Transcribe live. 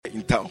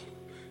in town.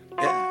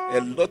 Yeah,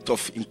 a lot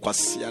of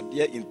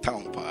inkwasiadeɛ in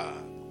town.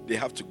 They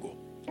have to go.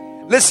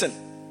 Listen,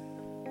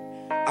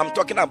 I'm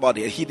talking about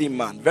a hidden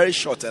man. Very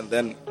short, and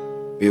then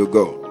we'll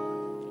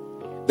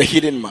go. The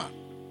hidden man.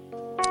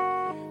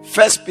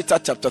 1 Peter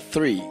chapter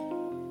 3,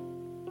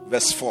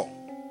 verse 4.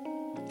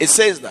 It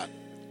says that,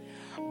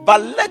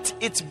 but let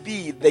it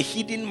be the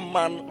hidden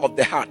man of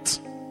the heart,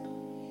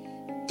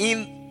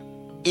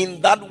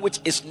 in that which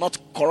is not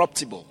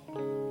corruptible,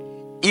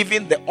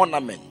 even the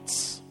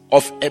ornaments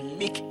of a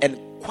meek and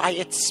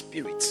quiet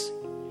spirit,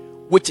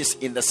 which is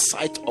in the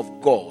sight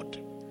of God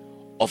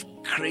of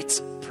great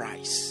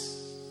price.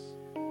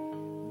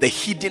 The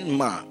hidden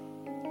man.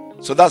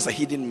 So that's the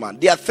hidden man.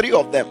 There are three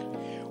of them.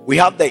 We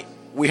have the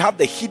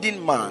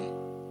hidden man,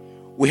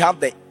 we have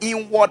the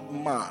inward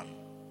man,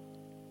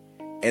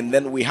 and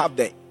then we have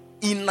the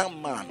inner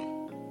man.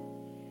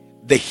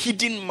 The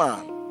hidden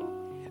man,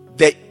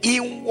 the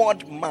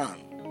inward man,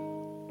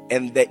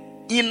 and the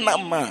inner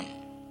man.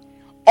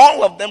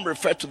 All of them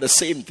refer to the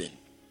same thing.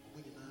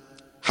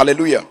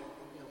 Hallelujah.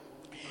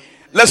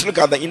 Let's look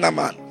at the inner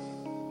man.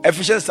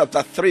 Ephesians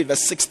chapter 3,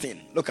 verse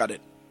 16. Look at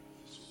it.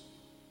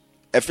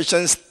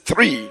 Ephesians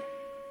 3,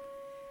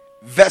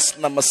 verse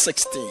number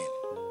 16.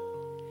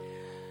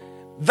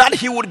 That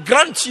he would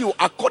grant you,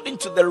 according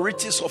to the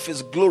riches of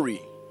his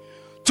glory,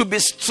 to be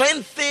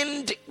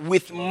strengthened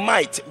with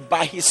might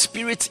by his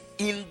spirit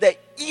in the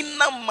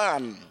inner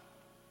man.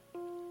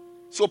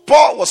 So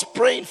Paul was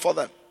praying for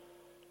them.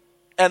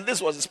 And this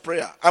was his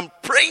prayer. I'm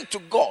praying to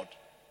God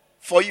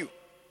for you,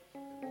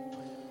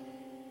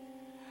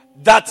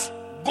 that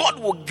God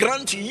will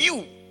grant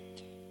you,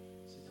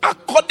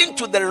 according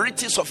to the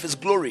riches of his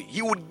glory,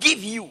 he would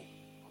give you.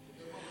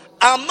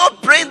 I'm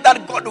not praying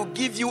that God will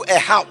give you a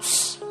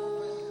house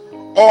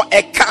or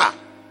a car,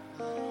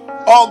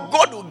 or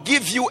God will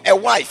give you a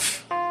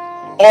wife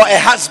or a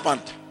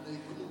husband.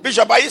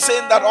 Bishop, are you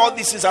saying that all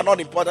these things are not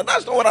important?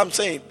 That's not what I'm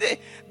saying.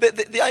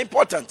 They are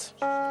important.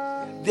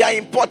 They are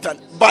important.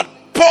 But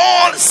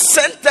Paul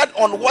centered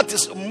on what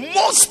is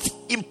most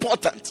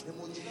important.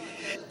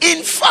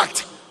 In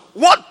fact,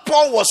 what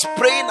Paul was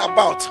praying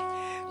about,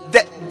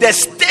 the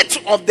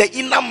state of the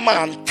inner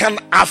man can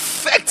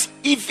affect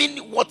even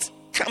what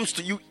comes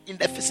to you in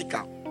the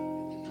physical.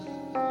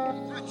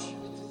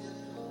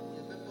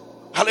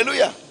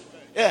 Hallelujah.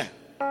 Yeah.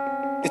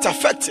 It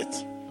affects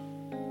it.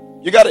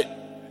 You got it?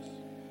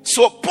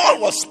 So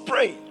Paul was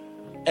praying,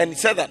 and he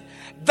said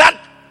that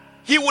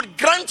he would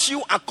grant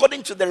you,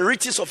 according to the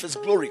riches of his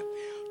glory,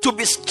 to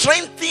be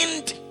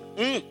strengthened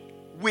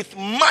with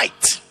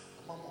might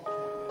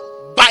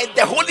by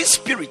the Holy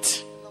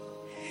Spirit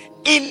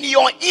in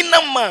your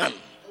inner man,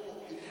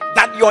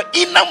 that your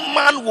inner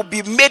man will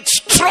be made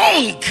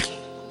strong,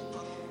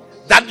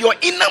 that your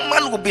inner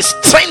man will be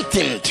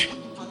strengthened.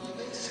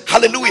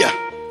 Hallelujah.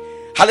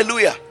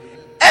 Hallelujah.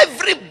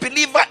 Every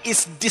believer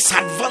is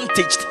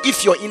disadvantaged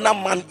if your inner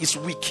man is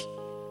weak.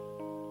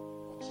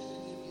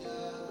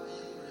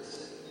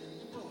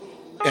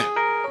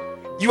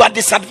 Yeah. You are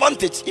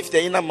disadvantaged if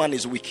the inner man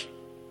is weak.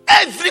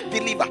 Every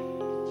believer.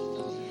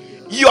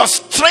 Your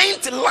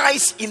strength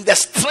lies in the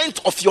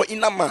strength of your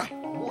inner man.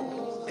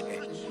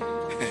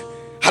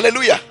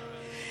 Hallelujah.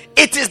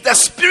 It is the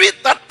spirit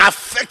that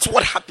affects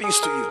what happens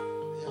to you.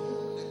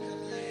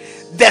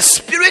 The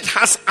spirit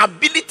has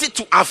ability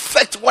to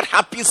affect what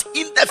happens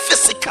in the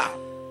physical.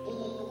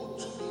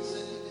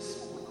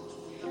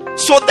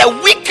 So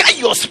the weaker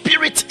your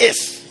spirit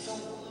is,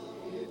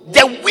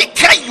 the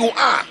weaker you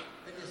are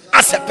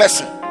as a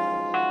person.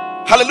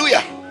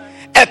 Hallelujah.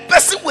 A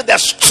person with a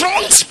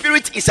strong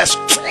spirit is a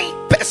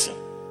strong person.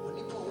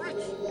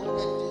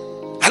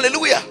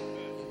 Hallelujah.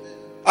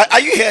 Are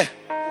you here?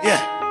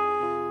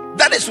 Yeah.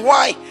 That is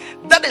why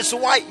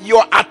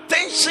your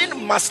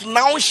attention must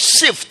now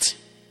shift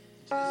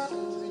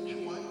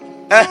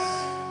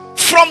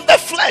from the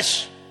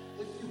flesh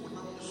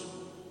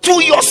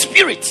to your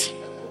spirit.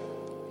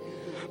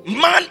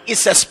 Man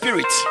is a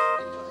spirit.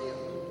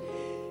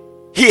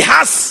 He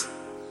has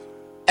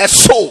a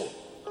soul,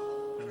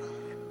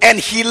 and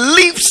he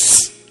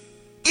lives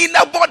in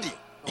a body.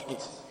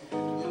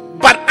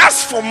 But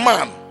as for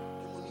man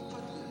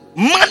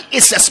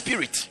is a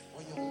spirit.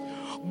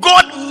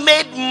 God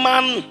made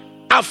man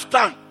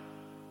after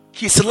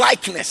his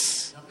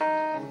likeness.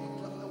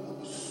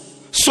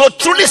 So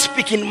truly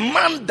speaking,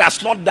 man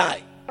does not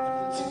die.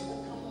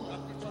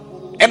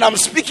 And I'm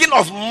speaking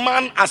of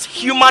man as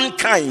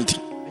humankind,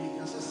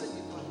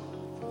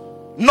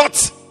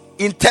 not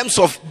in terms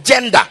of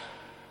gender.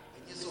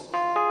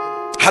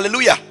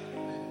 Hallelujah.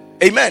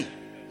 Amen.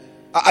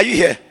 Are you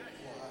here?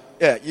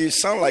 Yeah, you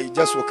sound like you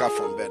just woke up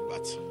from bed,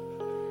 but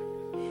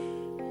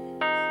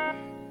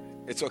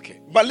it's okay.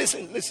 But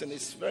listen,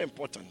 it's very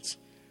important.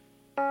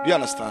 Do you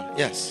understand?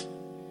 Yes.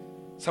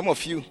 Some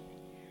of you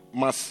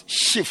must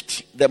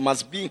shift. There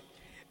must be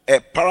a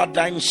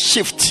paradigm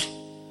shift,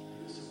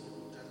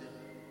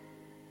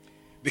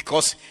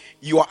 because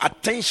your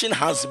attention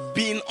has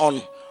been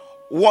on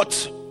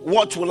what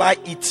will I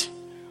eat,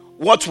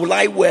 what will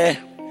I wear,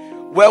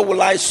 Where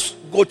will I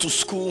go to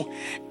school?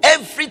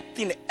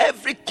 Everything,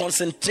 every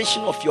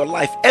concentration of your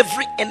life,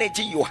 every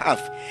energy you have,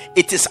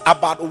 it is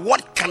about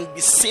what can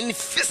be seen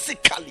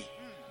physically.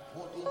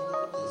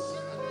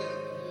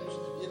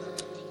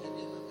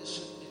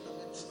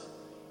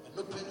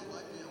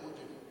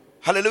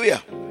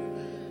 Hallelujah.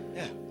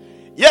 Yeah.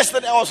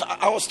 Yesterday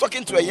I was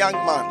talking to a young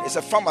man. He's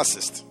a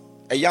pharmacist.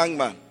 A young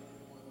man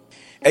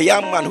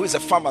who is a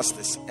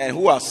pharmacist and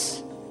who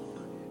has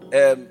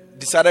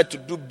decided to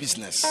do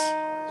business.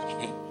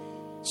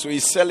 So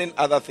he's selling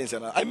other things.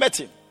 And I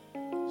met him.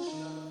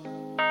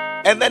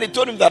 And then he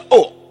told him that,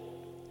 oh,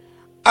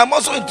 I'm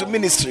also into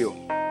ministry.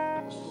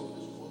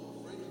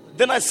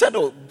 Then I said,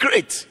 oh,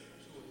 great.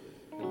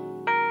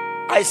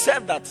 I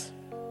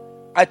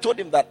told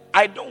him that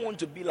I don't want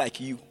to be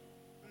like you.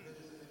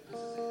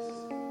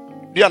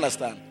 Do you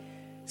understand?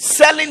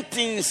 Selling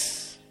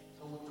things,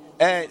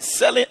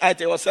 selling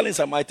items, or selling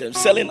some items,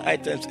 selling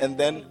items, and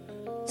then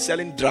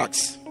selling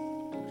drugs.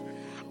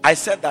 I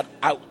said that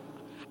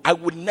I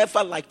would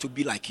never like to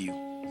be like you.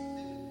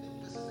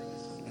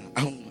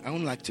 I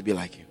won't like to be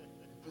like you.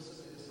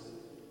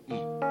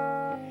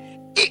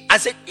 I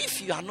said, if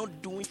you are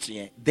not doing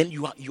it, then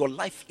your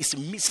life is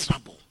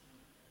miserable.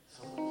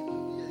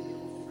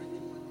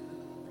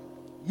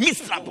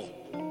 Miserable.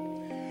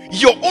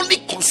 Your only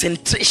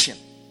concentration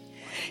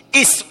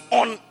is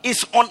on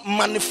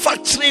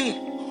manufacturing,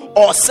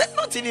 or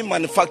not even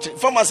manufacturing.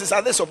 Pharmacists,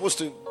 are they supposed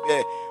to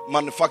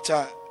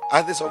manufacture?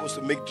 Are they supposed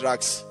to make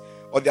drugs,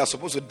 or they are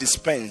supposed to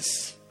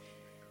dispense?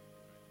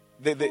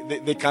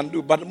 They can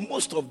do, but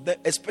most of them,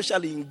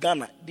 especially in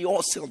Ghana, they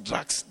all sell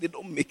drugs. They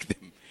don't make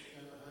them.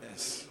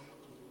 Yes,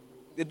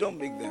 they don't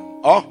make them.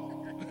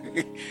 Oh,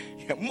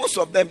 yeah, most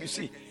of them, you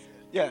see,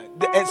 yeah,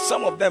 and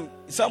some of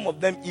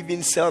them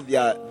even sell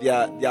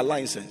their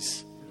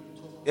license.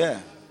 Yeah.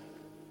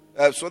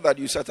 So that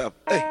you set up.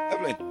 Hey,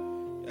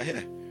 Evelyn,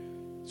 here.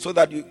 So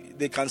that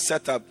they can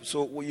set up.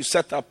 So when you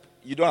set up,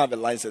 you don't have a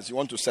license. You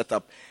want to set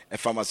up a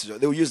pharmacy.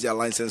 They will use their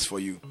license for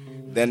you.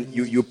 Then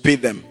you pay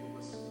them.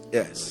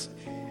 Yes.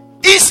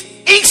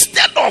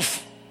 Instead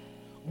of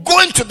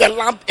going to the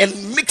lab and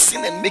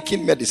mixing and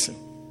making medicine,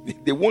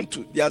 they want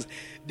to.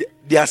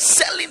 They are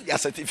selling their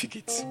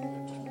certificates.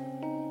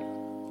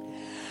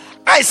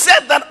 I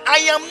said that I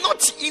am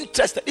not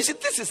interested. You see,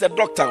 this is a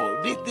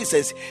doctor. This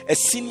is a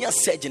senior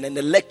surgeon and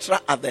a lecturer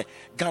at the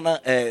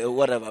Ghana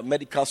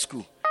medical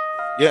school.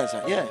 Yes,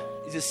 yeah.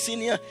 He's a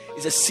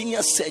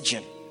senior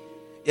surgeon.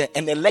 Yeah,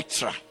 and a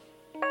lecturer.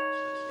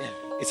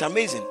 Yeah, it's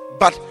amazing.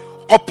 But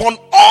upon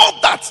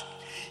all that,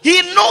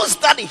 he knows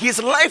that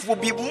his life will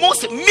be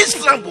most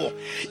miserable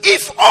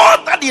if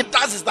all that he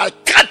does is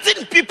that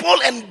cutting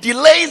people and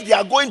delaying they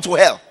are going to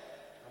hell.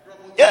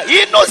 Yeah,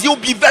 he knows he will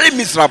be very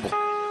miserable.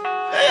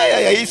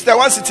 Yeah. He's the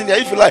one sitting there.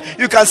 If you like,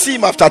 you can see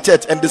him after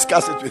church and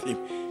discuss it with him.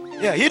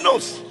 Yeah, he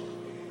knows.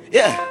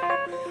 Yeah.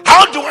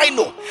 How do I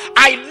know?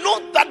 I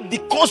know that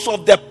because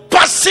of the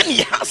passion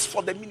he has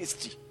for the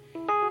ministry.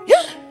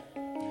 Yeah.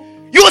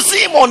 You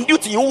see him on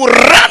duty, he will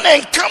run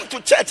and come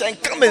to church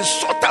and come and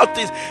sort out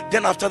things.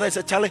 Then after that, he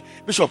said, Charlie,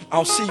 Bishop,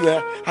 I'll see you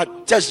here.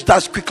 Just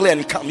dash quickly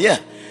and come. Yeah.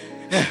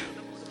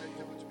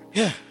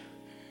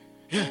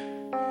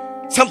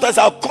 Sometimes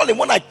I'll call him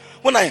when I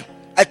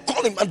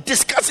call him and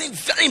discussing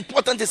very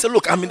important. He said,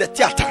 look, I'm in the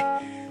theater.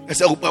 I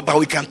said, oh, but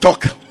we can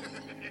talk.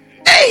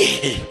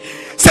 Hey,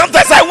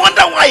 sometimes I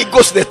wonder why he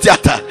goes to the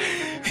theater.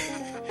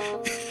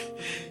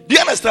 Do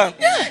you understand?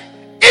 Yeah.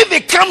 If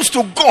it comes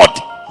to God,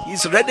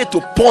 he's ready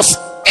to pause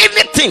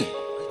anything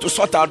to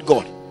sort out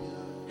God.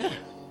 Yeah.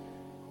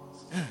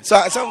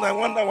 So sometimes I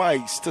wonder why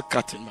he's still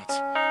cutting, but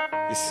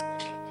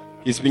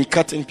he's been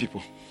cutting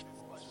people.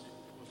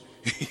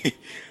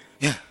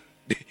 Yeah.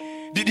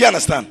 Did you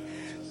understand?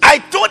 I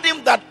told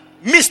him that,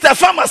 Mr.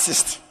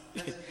 Pharmacist,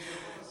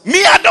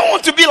 me, I don't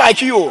want to be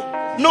like you.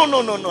 No.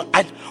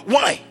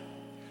 Why?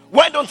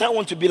 Why don't I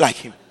want to be like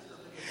him?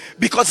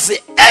 Because see,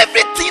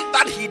 everything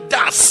that he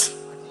does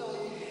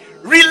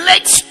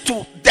relates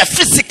to the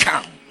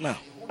physical. No.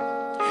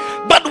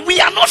 But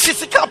we are not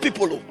physical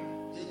people.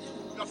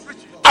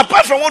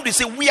 Apart from what we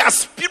say, we are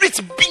spirit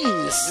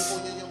beings.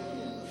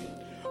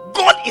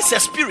 God is a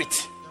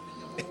spirit.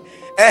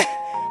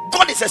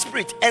 God is a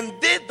spirit, and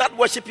they that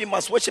worship him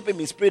must worship him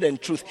in spirit and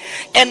truth.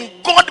 And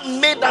God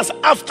made us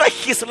after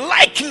his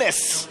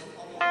likeness.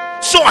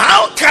 So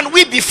how can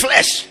we be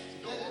flesh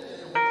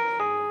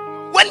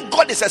when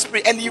God is a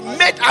spirit and he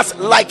made us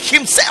like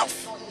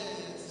himself?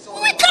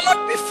 We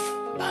cannot be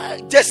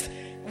just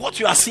what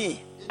you are seeing.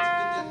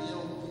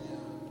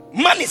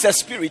 Man is a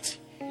spirit.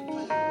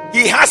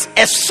 He has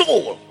a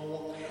soul,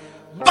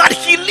 but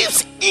he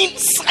lives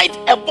inside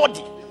a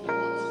body.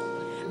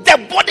 The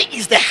body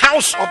is the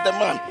house of the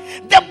man.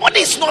 The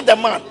body is not the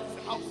man.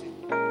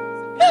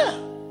 Yeah.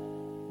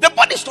 The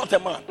body is not the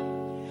man.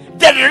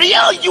 The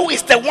real you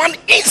is the one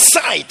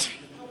inside.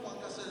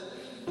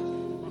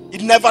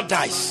 It never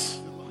dies.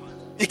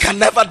 It can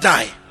never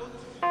die.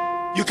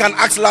 You can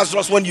ask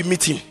Lazarus when you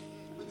meet him.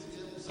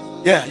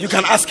 Yeah, you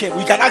can ask him.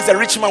 You can ask the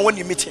rich man when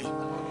you meet him.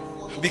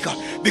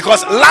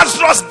 Because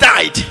Lazarus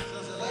died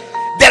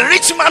The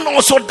rich man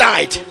also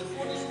died.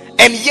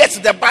 And yet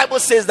the Bible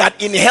says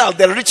that in hell,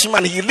 the rich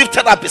man, he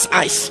lifted up his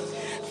eyes.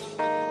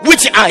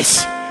 Which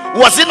eyes?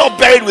 Was he not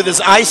buried with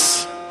his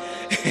eyes?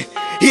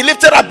 He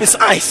lifted up his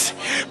eyes.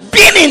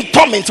 Being in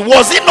torment,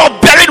 was he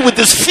not buried with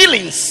his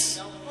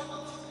feelings?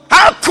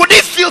 How could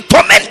he feel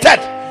tormented?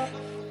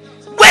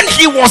 When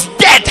he was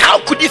dead, how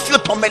could he feel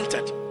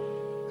tormented?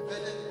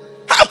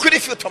 How could he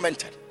feel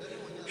tormented?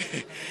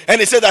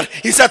 And he said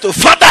to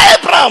Father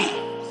Abraham,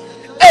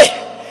 hey,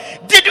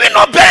 did we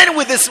not bury him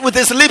with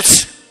his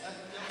lips?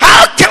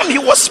 How come he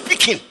was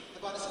speaking?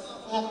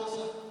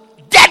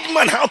 Dead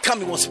man, how come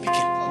he was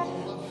speaking?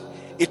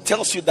 It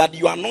tells you that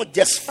you are not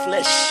just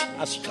flesh,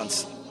 as you can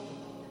see.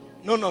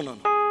 No.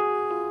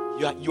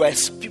 You are a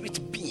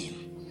spirit being.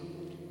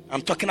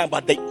 I'm talking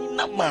about the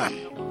inner man.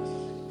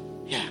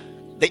 Yeah,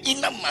 the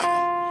inner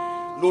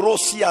man.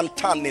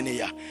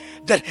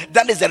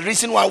 That is the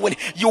reason why when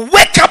you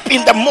wake up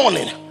in the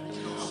morning,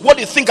 what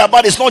you think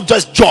about is not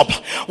just job.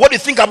 What you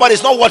think about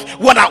is not what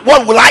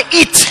will I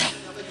eat?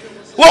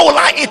 What will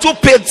I eat? Who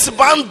paid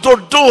Siban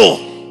Dodo?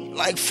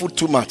 Like food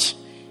too much.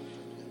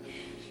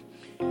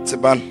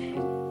 Siban.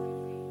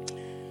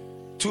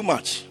 Too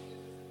much.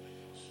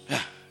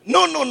 Yeah.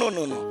 No.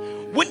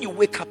 When you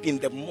wake up in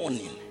the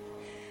morning,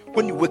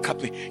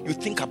 you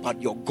think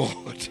about your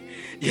God.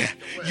 Yeah.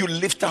 You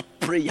lift up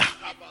prayer.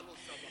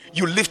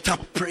 You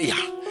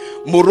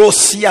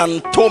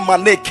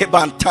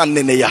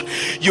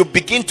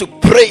begin to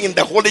pray in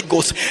the Holy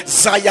Ghost.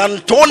 When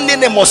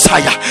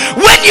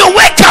you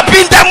wake up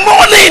in the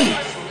morning,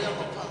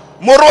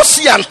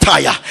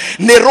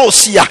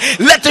 Nerosia,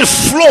 let it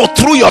flow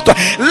through your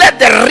let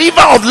the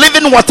river of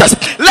living waters,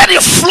 let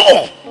it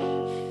flow.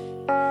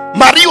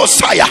 Mario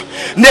Saya,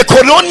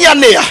 Nekolonia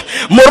Nea,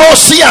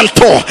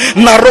 Morosianto,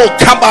 Naro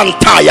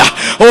Kabantaya.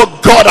 Oh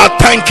God, I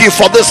thank you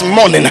for this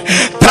morning.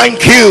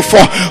 Thank you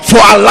for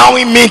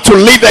allowing me to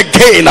live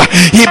again.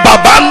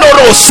 Ibabano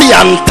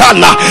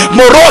Rosiantana,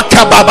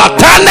 Moroka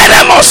Babatana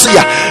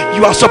Lemosia.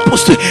 You are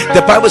supposed to,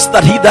 the Bible says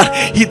that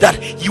he that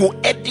you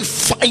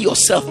edify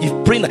yourself,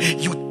 you bring,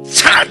 you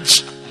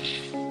charge.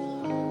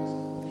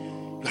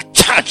 You are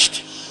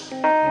charged.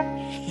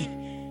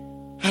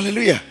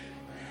 Hallelujah.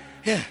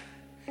 Yeah.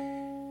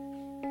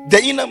 The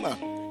inner man.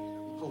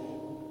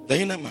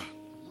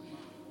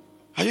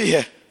 Are you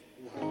here?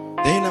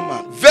 The inner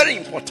man. Very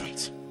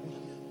important.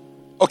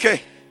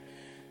 Okay.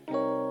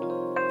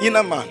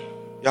 Inner man.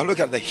 You look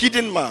at the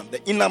hidden man, the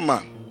inner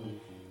man.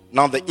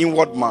 Now the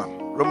inward man.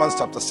 Romans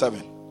chapter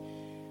 7,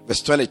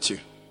 verse 22.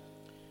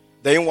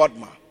 The inward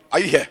man. Are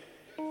you here?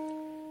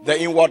 The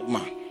inward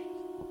man.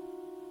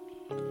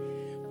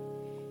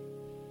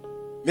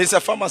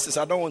 Mr. Pharmacist,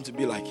 I don't want to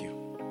be like you.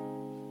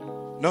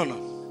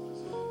 No.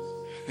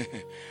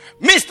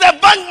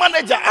 Mr. Bank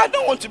Manager, I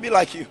don't want to be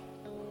like you.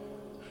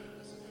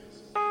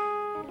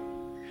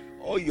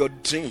 All your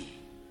dream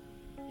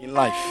in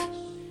life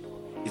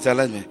is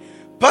alignment.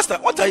 Pastor,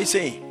 what are you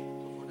saying?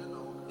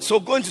 So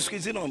going to school,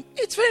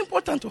 it's very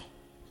important.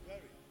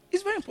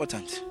 It's very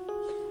important.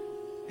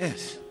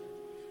 Yes.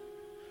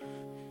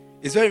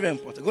 It's very, very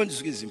important. Going to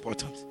school is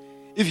important.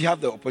 If you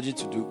have the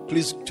opportunity to do,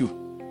 please do.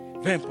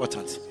 Very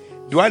important.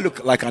 Do I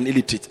look like an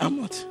illiterate?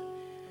 I'm not.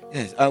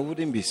 Yes, I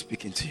wouldn't be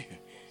speaking to you.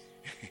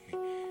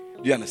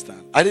 Do you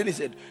understand? I didn't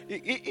say,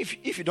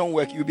 if you don't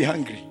work, you'll be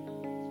hungry.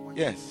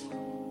 Yes.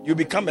 You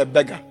become a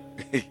beggar.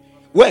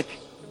 Work.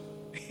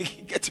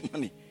 Get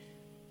money. Do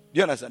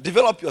you understand?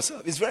 Develop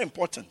yourself. It's very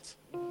important.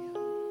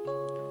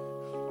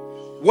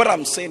 What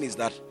I'm saying is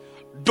that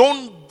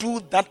don't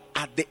do that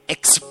at the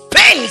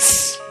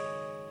expense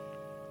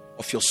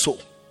of your soul.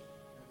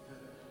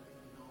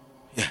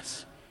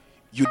 Yes.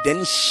 You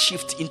then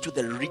shift into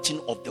the region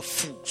of the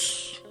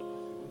fools.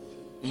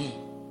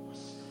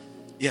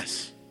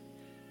 Yes.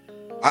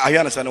 Are you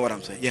understanding what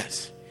I'm saying?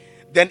 Yes.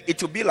 Then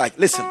it will be like,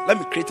 listen, let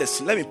me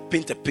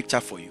paint a picture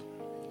for you.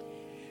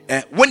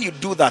 When you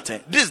do that,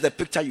 this is the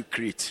picture you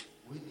create.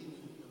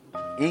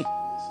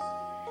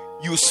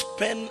 You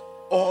spend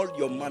all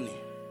your money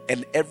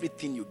and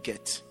everything you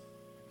get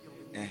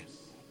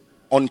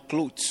on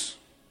clothes.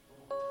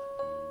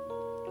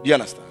 Do you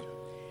understand?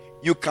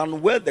 You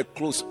can wear the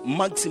clothes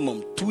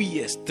maximum 2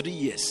 years, 3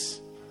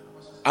 years.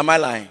 Am I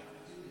lying?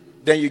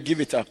 Then you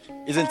give it up,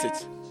 isn't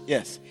it?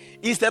 Yes.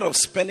 Instead of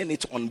spending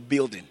it on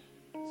building.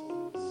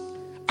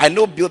 I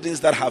know buildings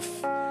that have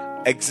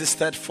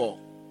existed for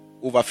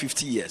over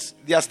 50 years.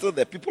 They are still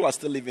there. People are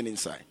still living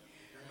inside.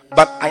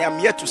 But I am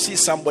yet to see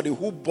somebody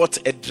who bought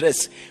a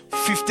dress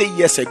 50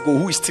 years ago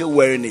who is still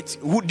wearing it.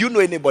 Do you know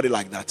anybody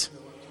like that?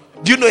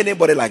 Do you know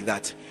anybody like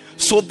that?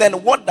 So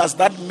then what does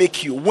that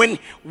make you? When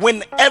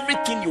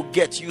everything you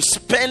get, you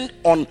spend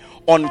on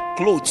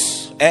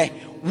clothes,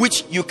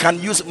 which you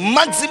can use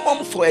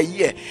maximum for a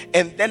year,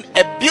 and then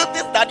a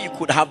building that you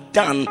could have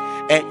done,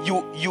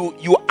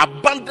 you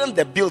abandon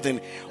the building.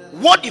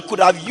 What you could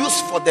have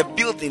used for the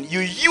building, you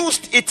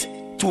used it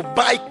to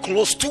buy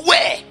clothes to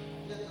wear,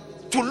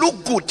 to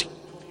look good.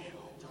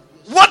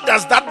 What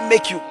does that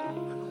make you?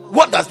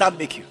 What does that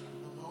make you?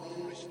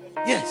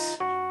 Yes.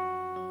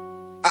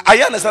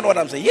 I understand what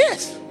I'm saying.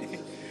 Yes.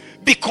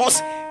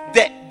 Because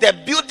the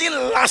building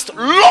lasts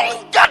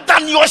longer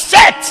than your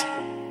shirt.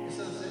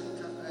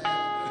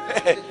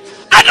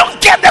 I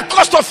don't care the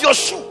cost of your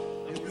shoe.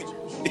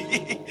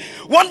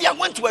 One day I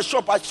went to a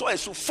shop, I saw a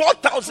shoe,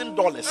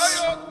 $4,000.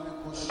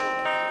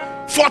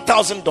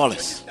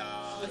 $4,000.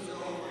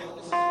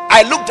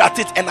 I looked at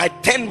it and I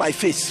turned my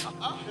face.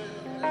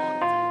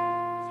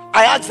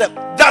 I asked them,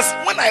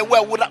 when I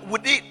wear, would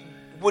it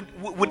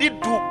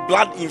do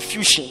blood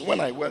infusion when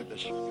I wear the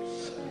shoe?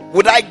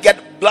 Would I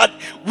get blood?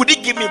 Would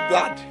it give me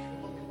blood?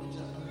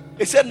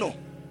 He said no.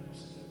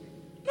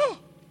 No.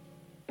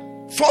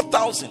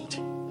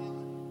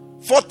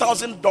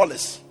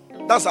 $4,000.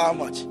 That's how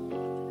much?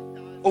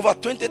 Over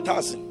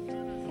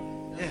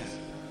 20,000. Yeah.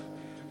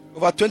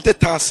 Over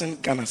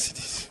 20,000 Ghana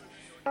cedis.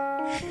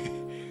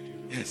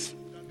 Yes.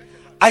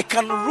 I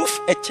can roof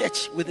a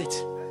church with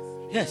it.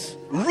 Yes.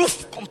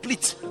 Roof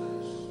complete.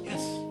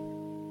 Yes.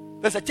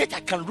 There's a church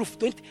I can roof.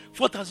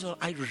 4,000.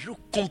 I roof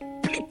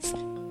complete.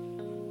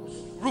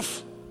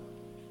 Roof.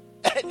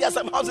 There are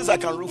some houses I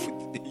can roof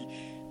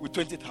with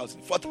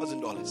 20,000,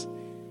 $4,000.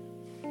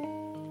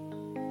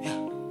 Yeah.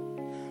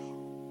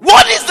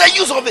 What is the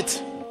use of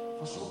it?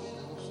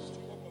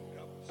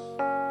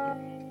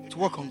 To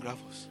work on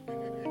gravels.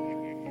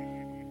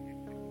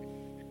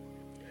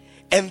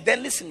 And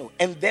then listen,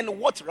 and then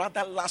what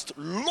rather lasts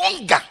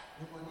longer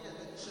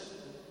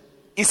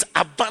is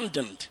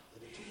abandoned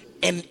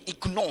and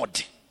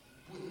ignored.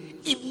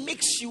 It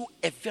makes you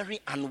a very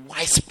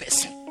unwise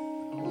person.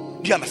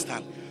 Do you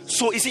understand?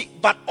 So you see,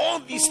 but all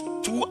these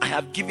two I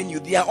have given you,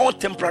 they are all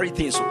temporary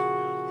things.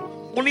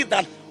 Only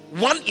that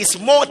one is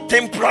more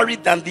temporary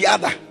than the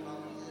other.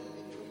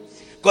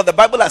 Because the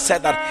Bible has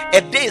said that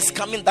a day is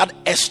coming that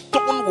a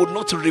stone will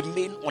not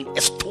remain on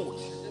a stone.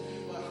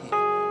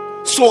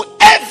 So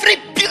every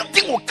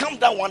building will come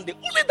down one day.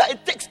 Only that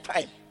it takes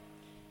time.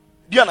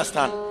 Do you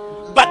understand?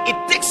 But it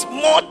takes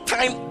more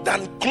time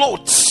than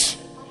clothes.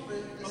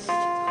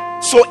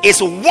 So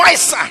it's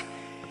wiser.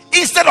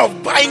 Instead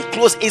of buying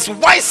clothes, it's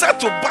wiser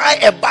to buy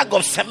a bag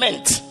of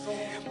cement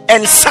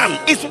and sand.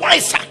 It's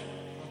wiser.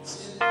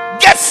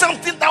 Get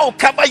something that will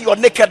cover your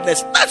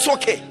nakedness. That's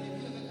okay.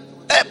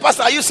 Hey,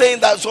 Pastor, are you saying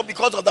that so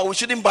because of that we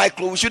shouldn't buy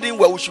clothes, we shouldn't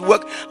wear, we should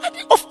work?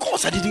 Of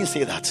course, I didn't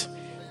say that.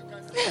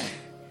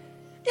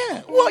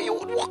 Yeah. Well,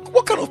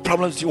 what kind of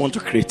problems do you want to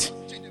create?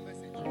 Yeah.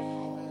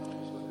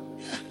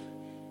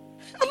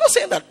 I'm not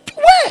saying that.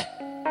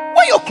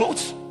 Wear your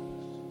clothes.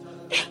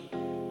 Yeah.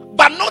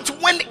 But not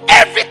when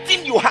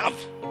everything you have.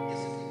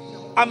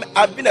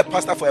 I've been a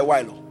pastor for a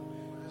while.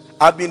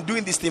 I've been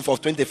doing this thing for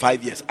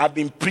 25 years. I've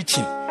been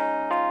preaching,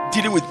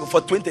 dealing with people for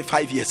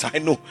 25 years. I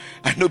know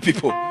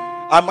people.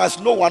 I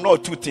must know one or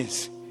two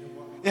things.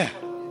 Yeah.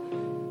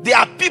 There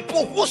are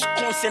people whose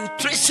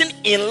concentration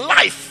in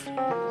life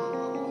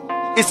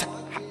is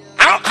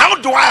how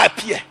do I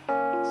appear?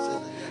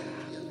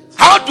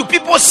 How do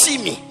people see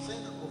me?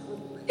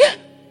 Yeah.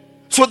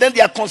 So then they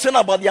are concerned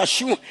about their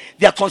shoe,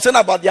 they are concerned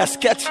about their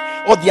skirt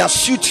or their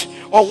suit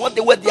or what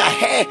they wear, their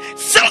hair,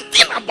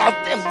 something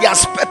about them, their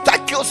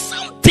spectacle,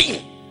 something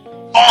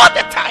all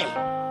the time.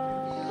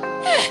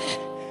 Yeah.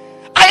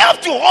 I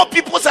have to hold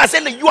people and say,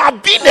 you are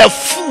being a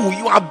fool.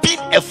 You are being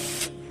a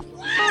fool.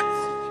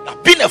 You are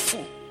being a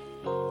fool.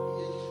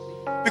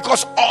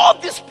 Because all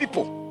these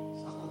people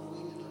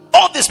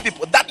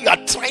that you are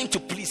trying to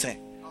please, they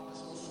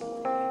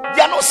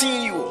are not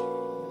seeing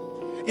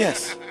you.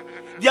 Yes.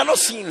 They are not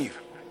seeing you.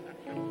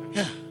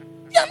 Yeah.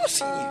 They are not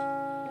seeing you.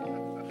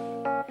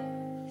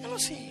 They are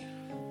not seeing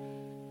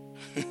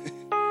you.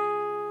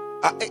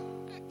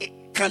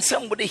 Can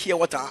somebody hear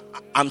what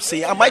I'm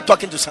saying? Am I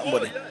talking to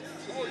somebody?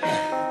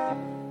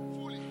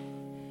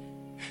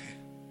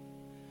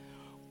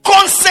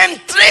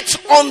 Concentrate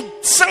on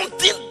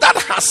something that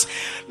has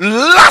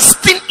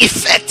lasting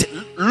effect,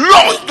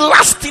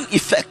 long-lasting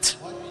effect.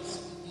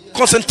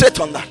 Concentrate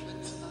on that.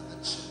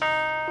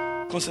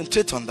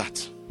 Concentrate on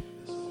that.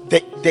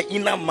 The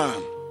inner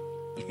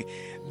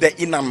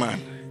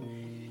man,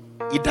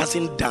 it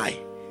doesn't die.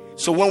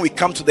 So when we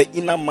come to the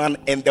inner man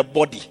and the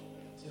body,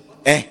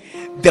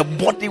 the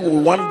body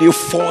will one day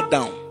fall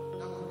down.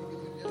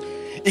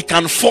 It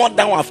can fall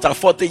down after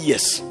 40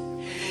 years.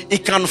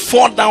 It can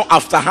fall down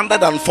after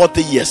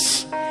 140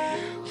 years.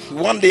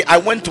 One day I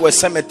went to a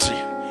cemetery.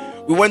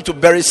 We went to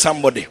bury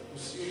somebody.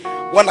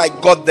 When I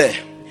got there,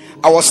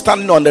 I was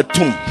standing on the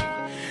tomb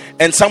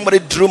and somebody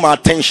drew my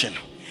attention.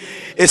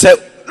 He said,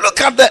 look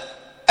at the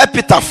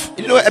epitaph.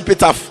 You know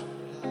epitaph?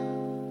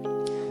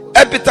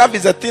 Epitaph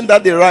is a thing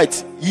that they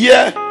write.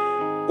 Year,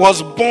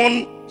 was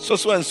born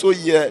so and so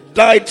year,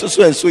 died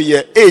so and so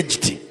year,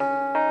 aged.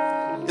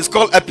 It's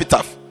called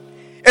epitaph.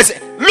 He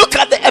said, look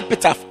at the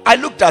epitaph. I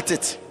looked at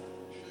it.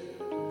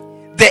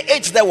 The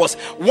age there was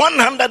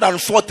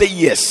 140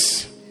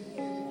 years.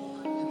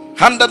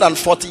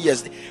 140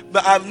 years.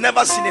 But I've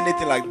never seen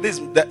anything like this.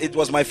 It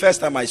was my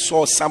first time I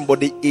saw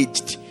somebody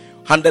aged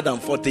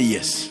 140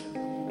 years.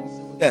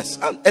 Yes,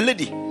 a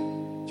lady.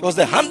 She was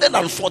there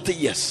 140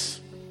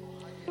 years.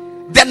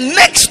 Then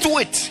next to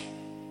it,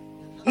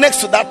 next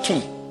to that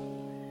tomb,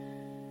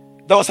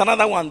 There was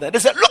another one there. They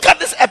said, look at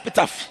this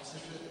epitaph.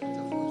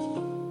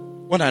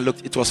 When I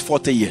looked, it was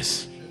 40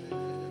 years.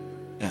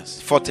 Yes,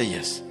 40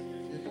 years.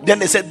 Then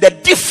they said, the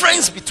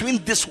difference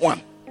between this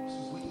one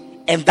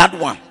and that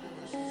one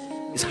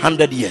is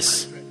 100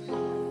 years.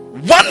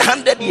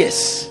 100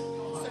 years.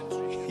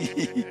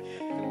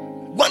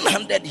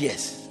 100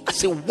 years. I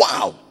say,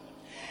 wow.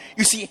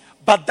 You see,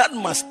 but that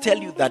must tell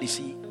you that, you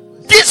see,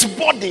 this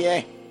body,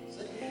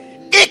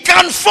 it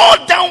can fall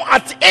down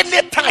at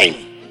any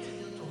time.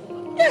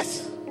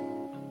 Yes.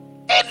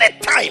 Any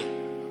time.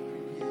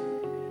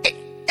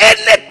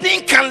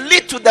 Anything can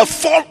lead to the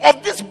fall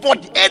of this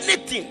body.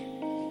 Anything.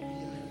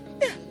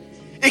 Yeah.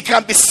 It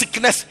can be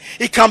sickness.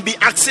 It can be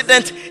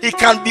accident. It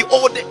can be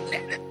old.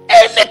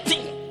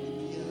 Anything.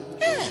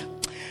 Yeah.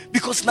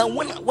 Because now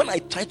when I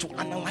try to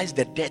analyze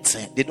the deaths,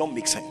 they don't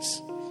make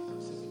sense.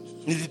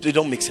 They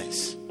don't make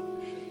sense.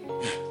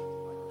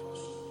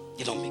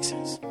 They don't make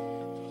sense.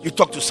 You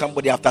talk to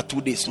somebody after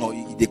 2 days, no,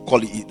 they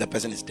call it, the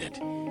person is dead.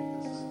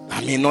 I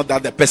mean, not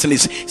that the person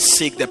is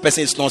sick, the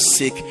person is not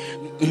sick,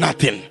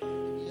 nothing.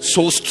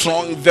 So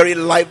strong, very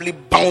lively,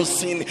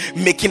 bouncing,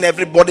 making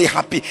everybody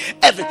happy. 2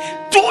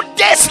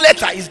 days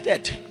later, he's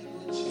dead.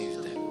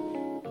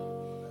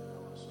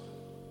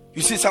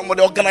 You see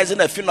somebody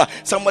organizing a funeral,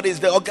 somebody is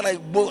very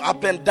organized, go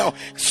up and down,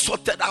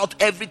 sorted out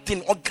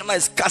everything,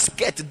 organized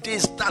casket,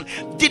 this, that,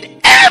 did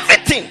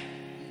everything.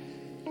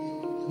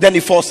 Then he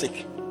falls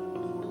sick.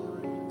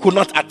 Could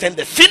not attend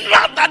the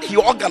funeral that he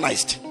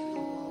organized.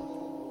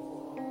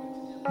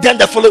 Then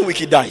the following week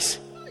he dies.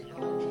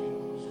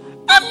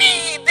 I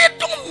mean, they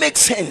don't make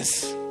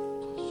sense.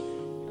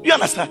 You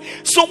understand?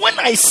 So when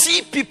I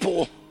see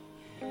people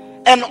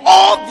and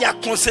all their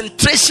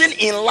concentration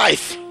in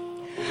life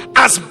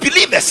as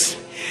believers,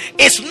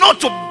 it's not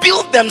to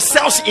build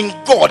themselves in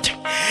God,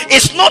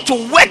 it's not to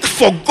work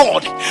for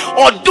God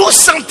or do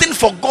something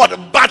for God,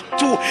 but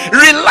to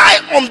rely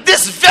on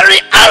this very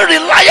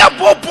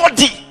unreliable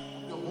body.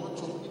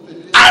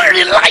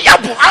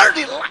 Unreliable.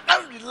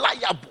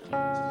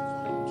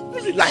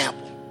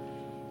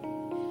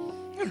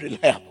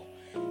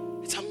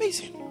 It's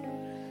amazing.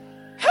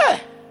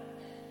 Hey,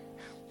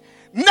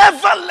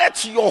 never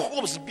let your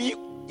hopes be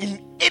in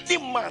any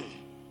man.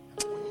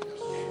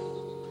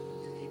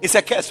 It's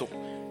a curse.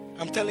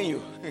 I'm telling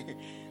you.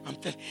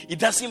 It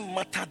doesn't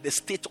matter the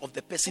state of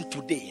the person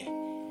today.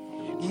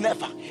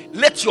 Never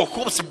let your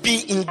hopes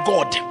be in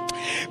God,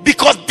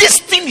 because this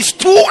thing is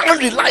too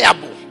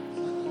unreliable.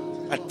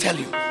 I tell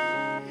you,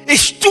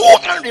 it's too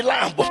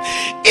unreliable.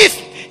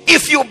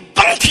 If you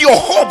bank your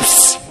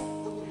hopes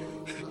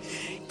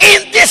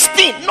in this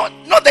thing,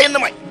 not the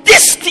enemy,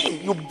 this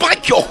thing, you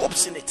bank your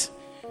hopes in it,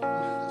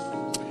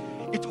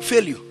 it will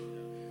fail you.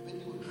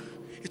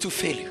 It will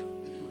fail you.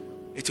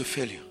 It will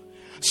fail you.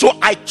 So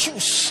I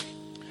choose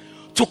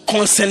to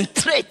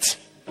concentrate.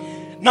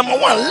 Number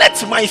one,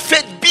 let my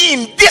faith be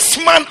in this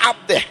man up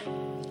there.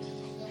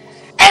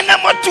 And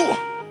number two,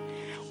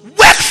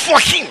 work for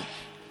him.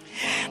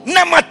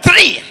 Number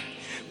three,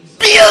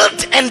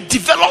 build and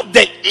develop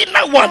the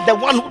inner one, the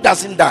one who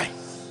doesn't die.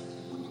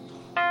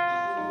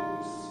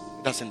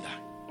 Doesn't die.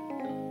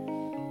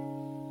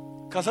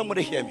 Can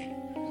somebody hear me?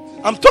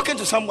 I'm talking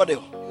to somebody.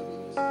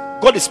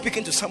 God is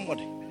speaking to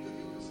somebody.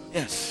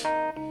 Yes.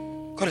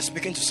 God is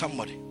speaking to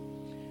somebody.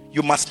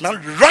 You must now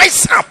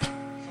rise up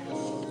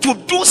to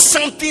do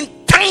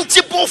something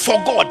tangible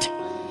for God.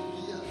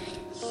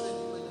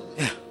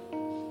 Yeah.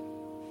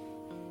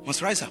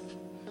 Must rise up.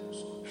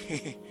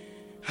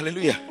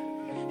 Hallelujah.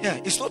 Yeah,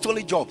 it's not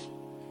only job.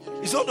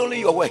 It's not only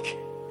your work.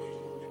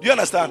 Do you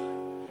understand?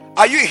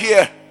 Are you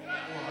here?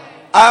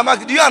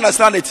 Do you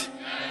understand it?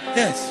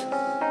 Yes.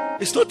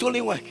 It's not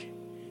only work.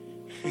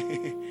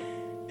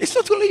 It's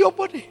not only your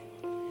body.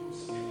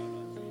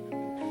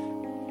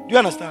 Do you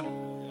understand?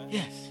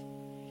 Yes.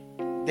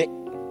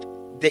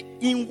 The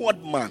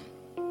inward man,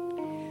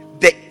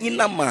 the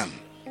inner man,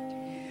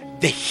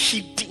 the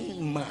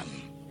hidden man,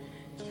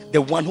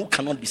 the one who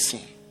cannot be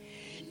seen,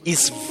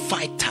 is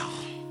vital.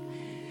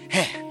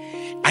 Hey,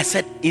 I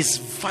said it's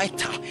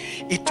vital.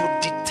 It will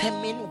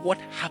determine what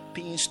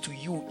happens to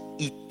you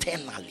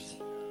eternally.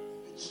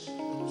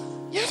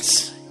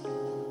 Yes,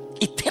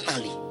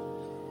 eternally.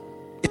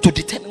 It will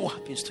determine what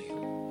happens to you.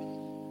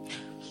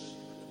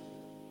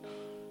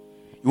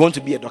 You want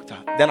to be a doctor,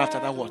 then after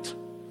that what?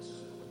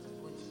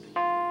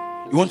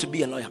 You want to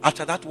be a lawyer,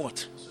 after that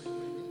what?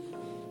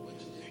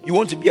 You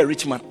want to be a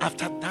rich man,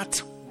 after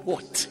that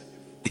what?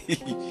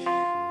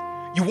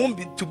 You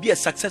want to be a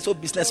successful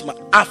businessman,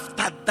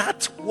 after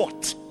that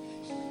what?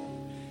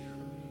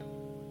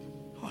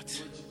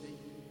 What?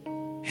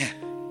 Yeah.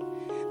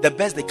 The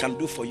best they can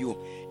do for you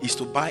is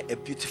to buy a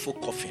beautiful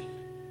coffin,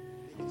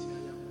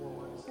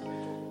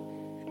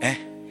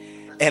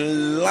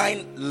 and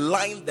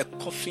line the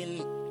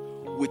coffin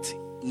with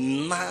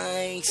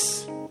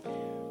nice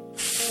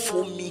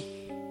foamy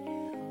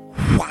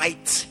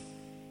white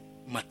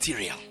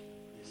material,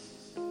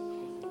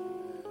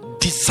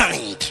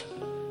 designed,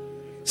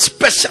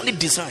 specially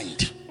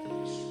designed.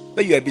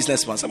 But you're a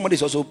businessman, somebody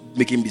is also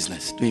doing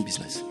business.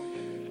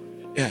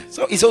 Yeah.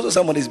 So it's also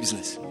somebody's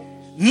business.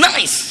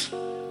 Nice.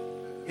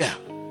 Yeah.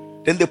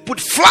 Then they put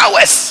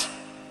flowers.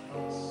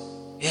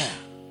 Yeah.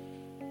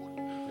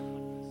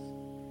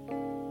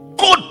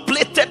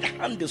 Gold-plated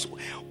handles.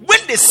 When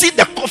they see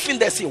the coffin,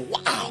 they say,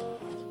 wow.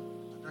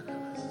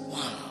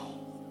 Wow.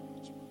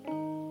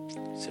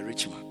 It's a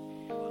rich man.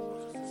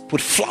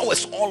 Put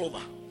flowers all over.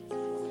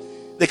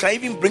 They can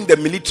even bring the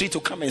military to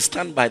come and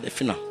stand by the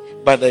funeral,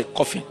 by the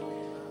coffin.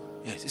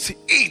 Yes, you see,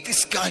 hey,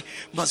 this guy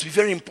must be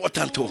very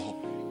important. Oh.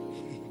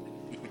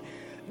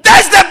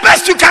 That's the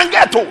best you can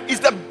get. Oh, it's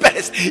the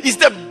best. It's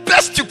the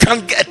best you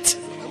can get.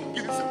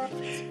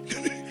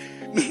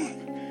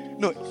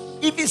 No,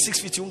 even 6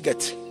 feet you won't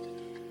get.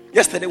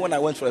 Yesterday when I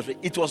went for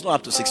it was not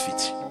up to 6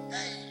 feet.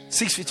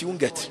 6 feet you won't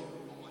get.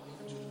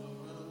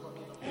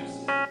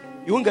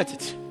 You won't get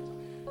it.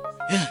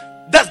 Yeah.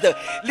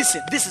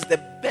 Listen, this is the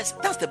best.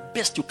 That's the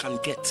best you can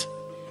get.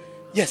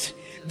 Yes.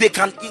 They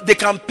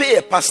can pay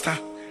a pastor.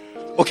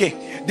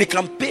 Okay. They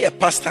can pay a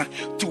pastor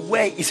to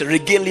wear his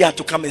regalia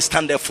to come and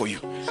stand there for you.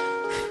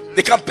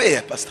 They can pay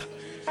a pastor.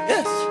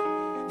 Yes.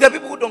 There are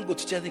people who don't go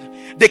to church.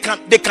 They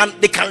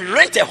can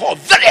rent a hall,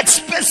 very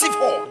expensive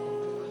hall,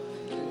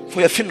 for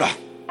your funeral,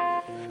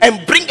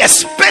 and bring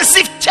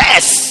expensive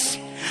chairs,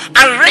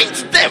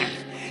 arrange them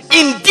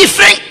in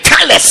different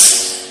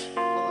colors.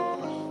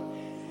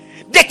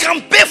 They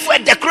can pay for a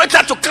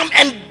decorator to come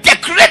and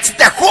decorate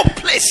the whole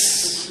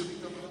place.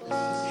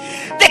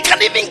 They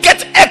can even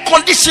get air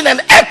condition and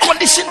air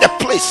condition the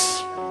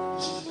place.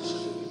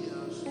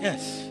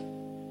 Yes.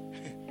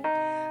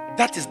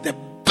 That is the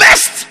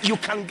best you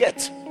can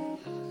get.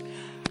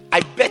 I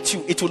bet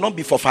you it will not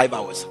be for 5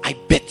 hours. I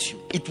bet you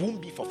it won't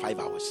be for 5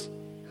 hours.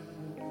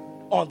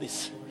 All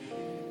this.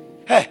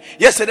 Hey,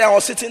 yesterday I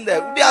was sitting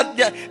there.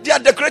 They are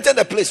decorated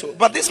the place.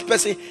 But this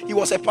person, he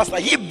was a pastor.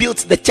 He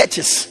built the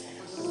churches.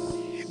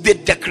 They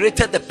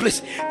decorated the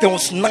place. There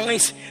was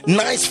nice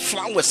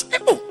flowers.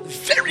 Oh,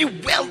 very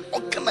well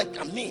organized.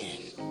 I mean,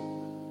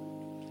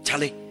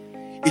 Charlie,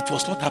 it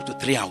was not up to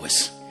 3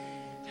 hours.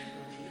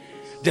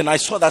 Then I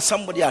saw that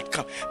somebody had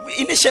come.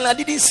 Initially, I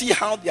didn't see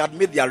how they had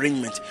made the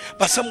arrangement,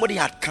 but somebody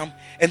had come,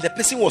 and the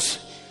person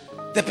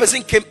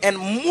came and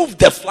moved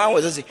the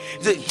flowers.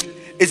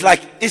 It's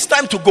like it's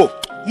time to go.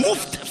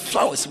 Move the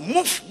flowers.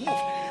 Move.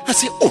 I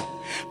say, oh,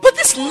 but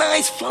these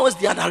nice flowers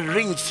they had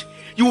arranged.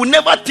 You will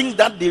never think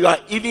that they are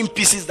even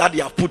pieces that they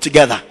have put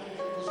together.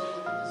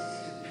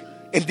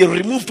 And they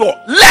removed all.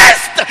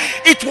 Lest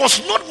it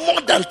was not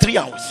more than 3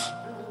 hours.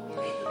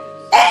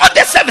 All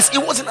the service,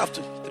 it wasn't up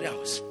to 3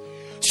 hours.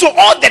 So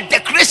all the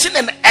decoration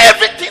and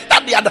everything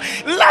that they had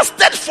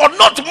lasted for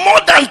not more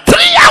than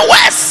 3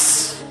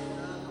 hours.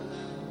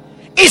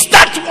 Is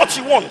that what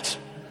you want?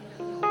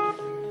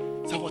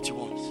 Is that what you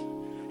want?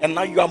 And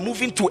now you are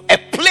moving to a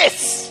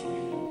place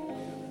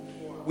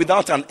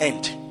without an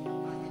end.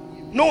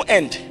 No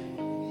end.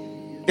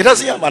 It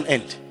doesn't have an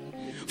end.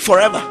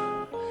 Forever.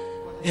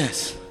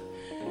 Yes.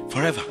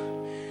 Forever.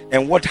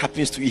 And what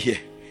happens to you here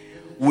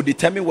will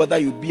determine whether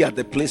you be at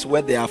the place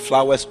where there are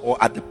flowers or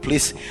at the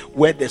place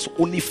where there's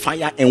only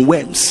fire and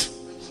worms.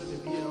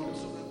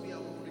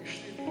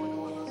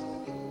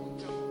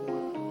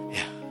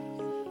 Yeah.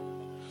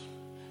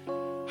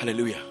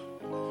 Hallelujah.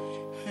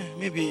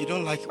 Maybe you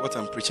don't like what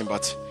I'm preaching,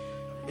 but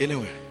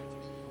anyway,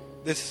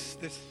 this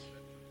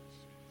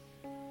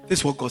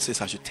is what God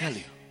says I should tell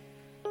you.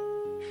 Do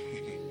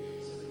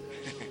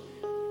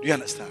you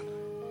understand?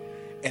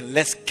 And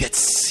let's get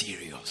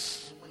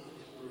serious.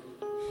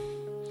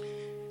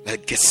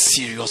 Let's get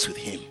serious with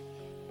Him.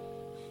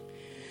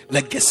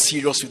 Let's get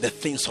serious with the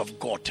things of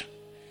God.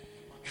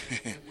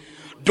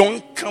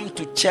 Don't come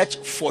to church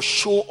for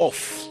show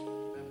off.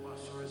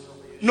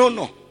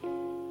 No.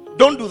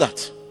 Don't do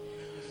that.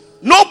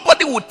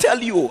 Nobody will tell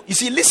you. You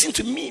see, listen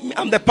to me.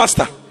 I'm the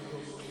pastor.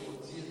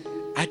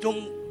 I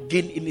don't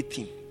gain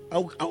anything.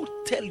 I'll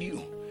tell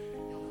you.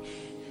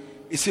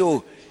 You say,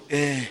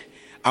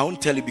 I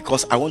won't tell you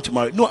because I want to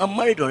marry. No, I'm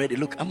married already.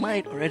 Look, I'm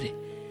married already.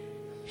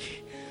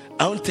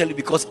 I won't tell you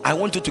because I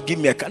want you to give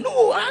me a car.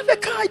 No, I have a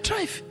car. I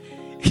drive.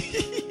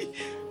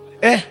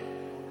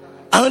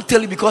 I won't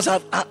tell you because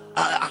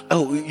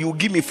you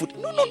give me food.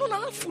 No,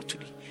 I have food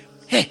today.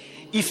 Hey,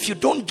 if you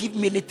don't give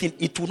me anything,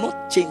 it will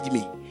not change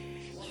me.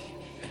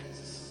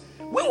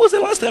 When was the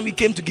last time you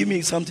came to give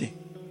me something?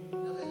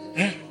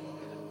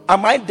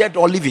 Am I dead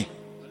or living?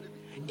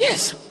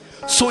 Yes.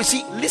 So you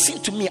see, listen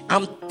to me.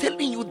 I'm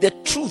telling you the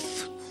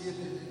truth.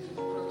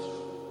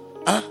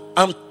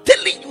 I'm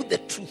telling you the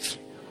truth.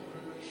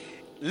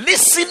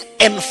 Listen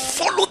and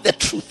follow the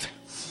truth.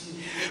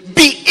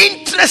 Be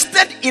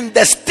interested in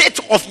the state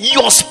of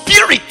your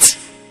spirit.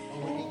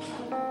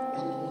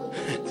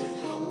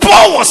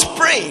 Paul was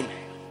praying.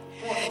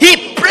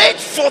 He prayed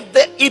for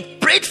their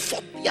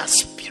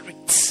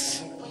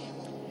spirits.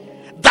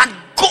 That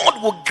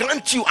God will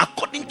grant you,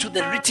 according to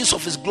the riches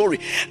of His glory,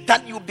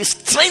 that you'll be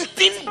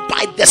strengthened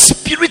by the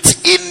Spirit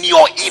in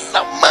your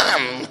inner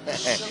man.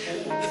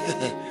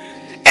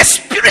 A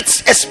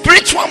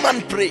spiritual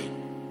man pray.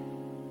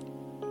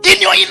 In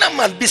your inner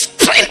man, be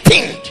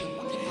strengthened.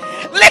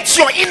 Let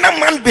your inner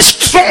man be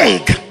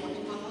strong.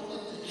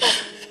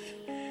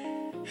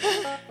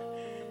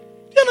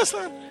 You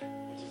understand?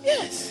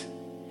 Yes.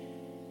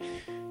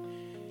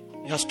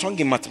 You are strong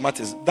in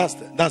mathematics. That's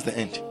the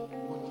end.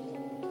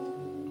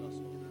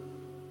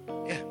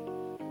 Yeah.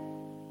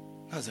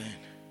 That's the end.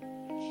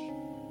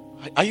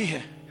 Are you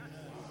here?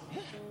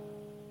 Yeah.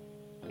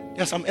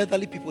 There are some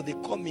elderly people, they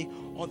call me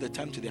all the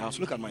time to their house.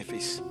 Look at my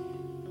face.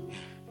 Yeah.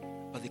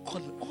 But they call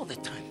me all the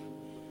time.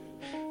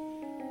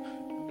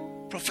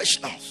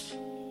 Professionals.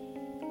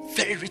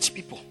 Very rich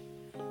people.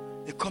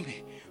 They call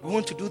me. We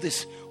want to do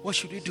this. What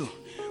should we do?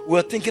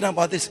 We're thinking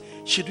about this.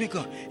 Should we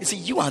go? He said,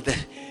 you are the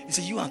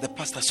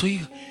pastor. So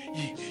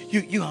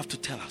you have to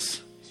tell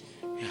us.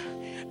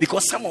 Yeah.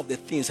 Because some of the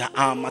things that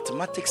our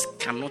mathematics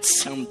cannot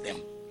sound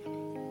them.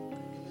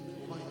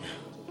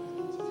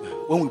 Yeah.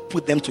 When we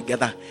put them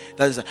together,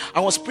 that is. I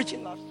was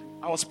preaching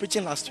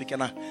last week,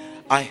 and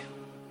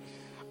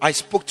I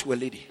spoke to a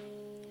lady,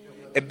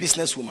 a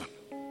businesswoman,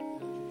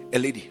 a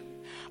lady.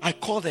 I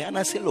called her and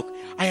I said, look,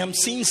 I am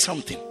seeing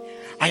something.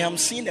 I am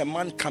seeing a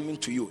man coming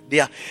to you.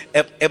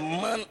 A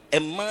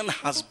man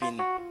has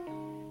been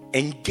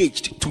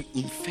engaged to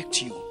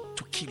infect you,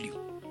 to kill you.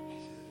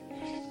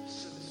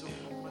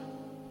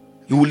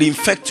 He will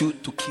infect you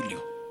to kill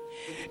you.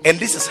 And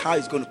this is how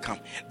it's going to come.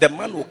 The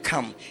man will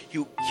come. He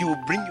will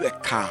bring you a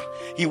car.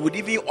 He would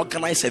even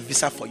organize a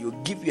visa for you,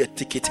 give you a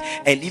ticket,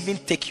 and even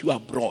take you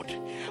abroad.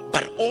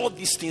 But all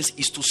these things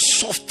is to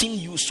soften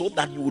you so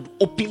that you would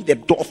open the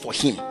door for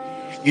him.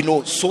 You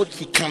know, so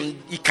he can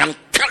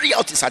carry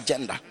out his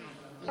agenda.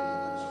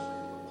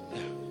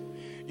 Yeah.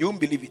 You won't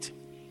believe it.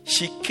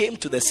 She came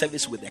to the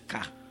service with a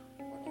car.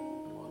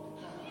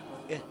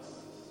 Yeah.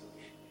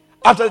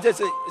 After they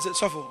said,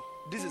 Sofo,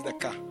 this is the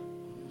car.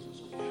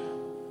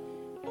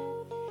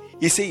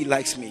 He said he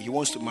likes me. He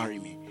wants to marry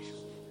me.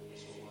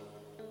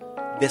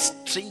 The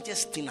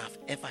strangest thing I've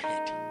ever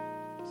heard.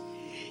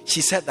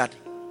 She said that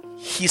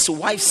his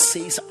wife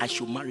says I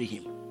should marry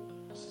him.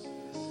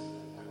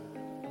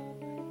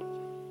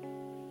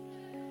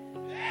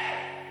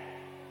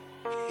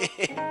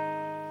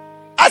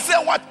 I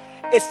said what?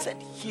 He said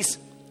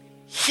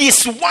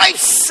his wife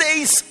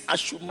says I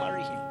should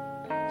marry him.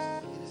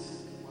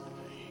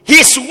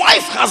 His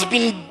wife has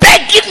been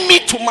begging me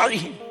to marry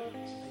him.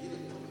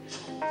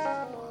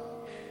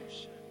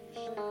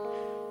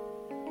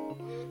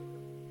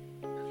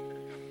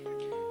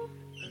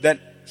 Then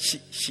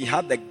she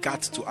had the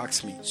guts to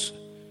ask me,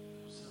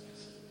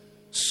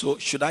 so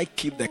should I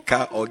keep the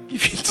car or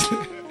give it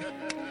to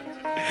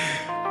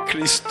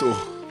Christo?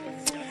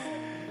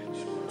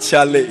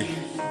 Charlie,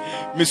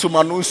 Miss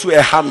Manusu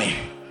ehame.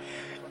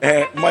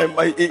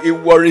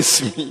 It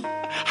worries me.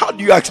 How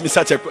do you ask me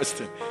such a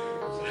question?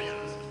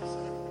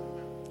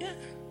 Yeah.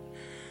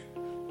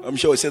 I'm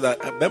sure he said that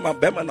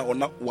Bema na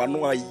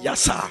wanua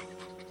yasa.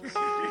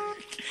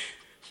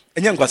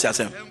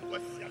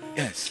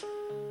 Yes.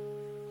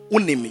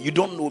 You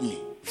don't know me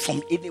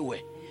from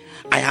anywhere.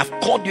 I have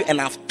called you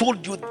and I've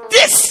told you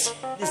this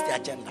is the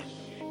agenda.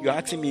 You're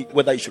asking me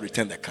whether you should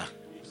return the car.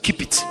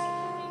 Keep it.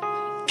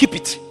 Keep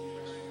it.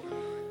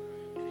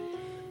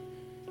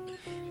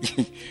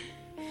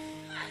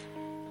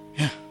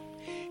 Yeah.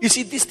 You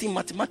see, this thing,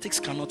 mathematics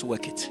cannot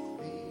work it.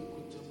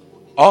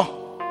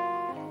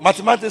 Oh,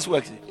 mathematics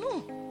works it.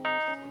 No.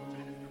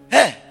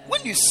 Hey,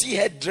 when you see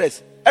her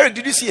dress, Eric,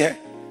 did you see her?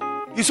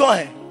 You saw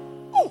her?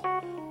 Oh,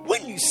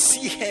 when you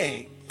see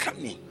her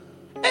coming,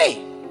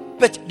 hey,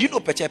 but do you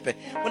know pechepe?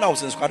 When I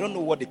was in school, I don't know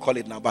what they call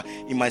it now, but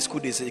in my school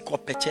they say they call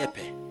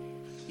pechepe.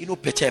 You know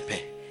pechepe?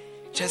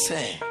 Just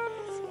say,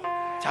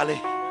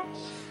 Charlie.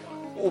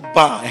 Oh,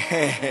 bah.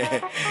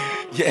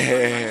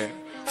 Yeah,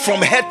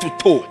 from head to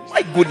toe.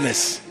 My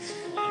goodness.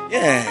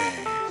 Yeah,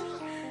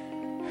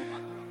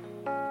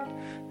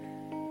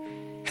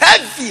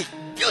 heavy,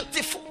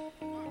 beautiful.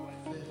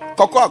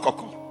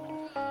 Coco.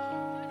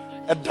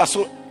 And that's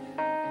what.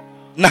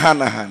 Nah.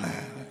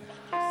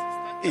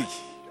 Hey.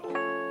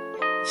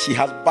 She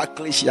has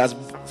Barclays, she has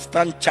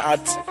stand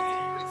charts,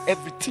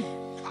 everything,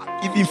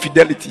 even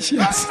fidelity. She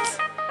has it.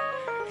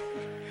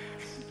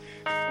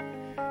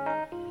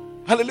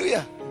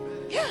 Hallelujah.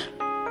 Yeah.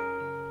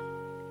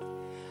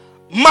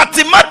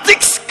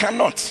 Mathematics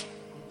cannot.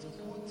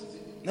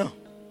 No.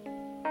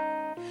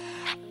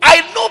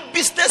 I know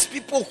business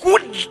people who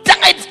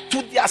died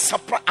to their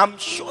surprise. I'm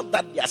sure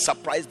that they are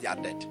surprised they are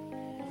dead.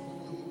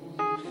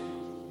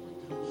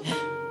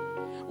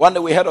 One day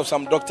we heard of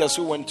some doctors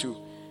who went to,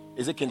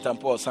 is it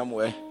Kintampo or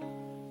somewhere?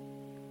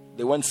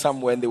 They went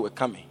somewhere and they were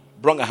coming.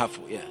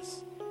 Brongahafu,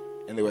 yes.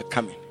 And they were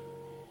coming.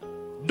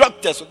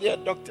 Doctors, so they are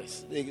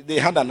doctors. They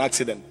had an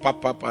accident,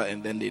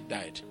 and then they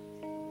died.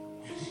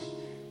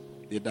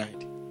 They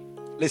died.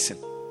 Listen,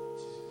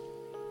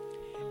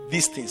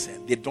 these things,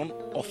 they don't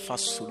offer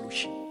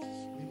solutions.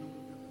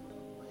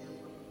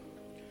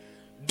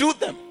 Do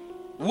them.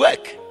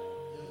 Work.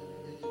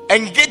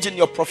 Engage in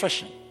your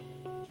profession.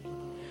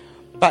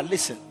 But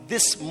listen,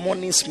 this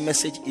morning's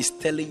message is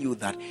telling you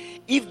that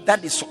if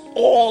that is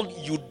all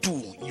you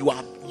do, you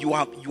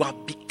are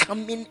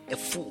becoming a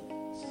fool.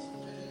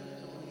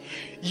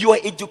 your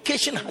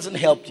education hasn't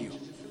helped you.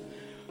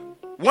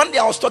 One day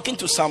I was talking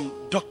to some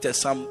doctors,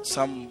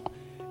 some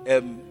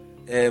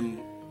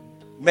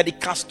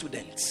medical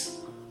students,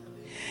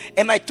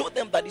 and I told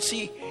them that you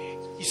see,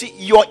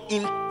 your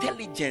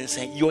intelligence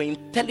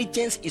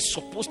is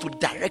supposed to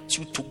direct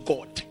you to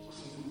God.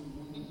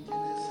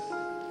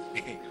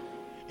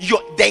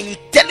 The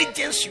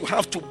intelligence you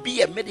have to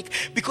be a medic,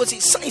 because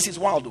science is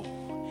wild though.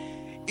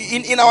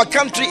 In our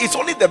country, it's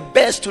only the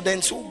best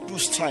students who do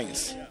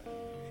science.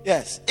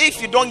 Yes,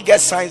 if you don't get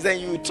science, then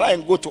you try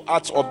and go to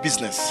arts or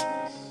business.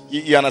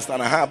 You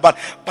understand? But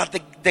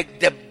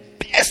the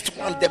best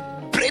one, the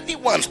brainy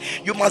ones,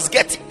 you must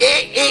get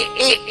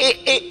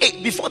A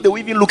before they will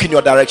even look in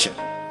your direction.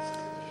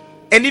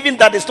 And even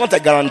that is not a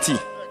guarantee.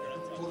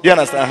 You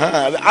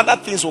understand? Other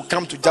things will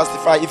come to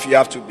justify if you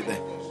have to be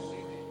there.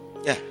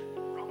 Yeah.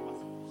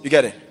 You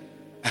get it?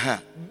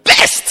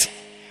 Best.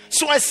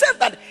 So I said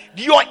that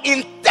your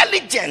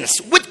intelligence,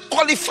 which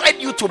qualified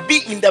you to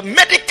be in the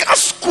medical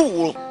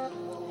school,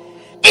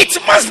 it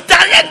must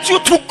direct you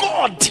to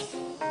God.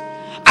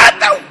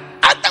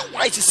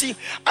 Otherwise, you see,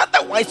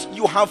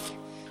 you have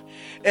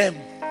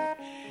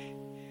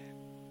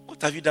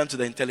what have you done to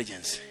the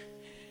intelligence?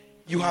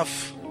 You have,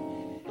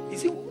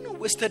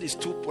 wasted is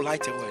too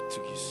polite a word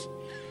to use.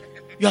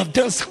 You have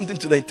done something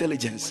to the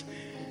intelligence.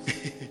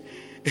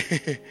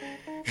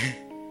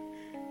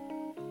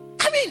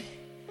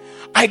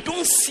 I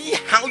don't see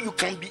how you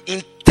can be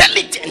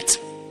intelligent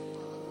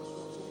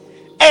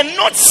and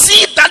not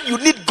see that you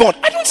need God.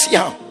 I don't see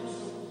how.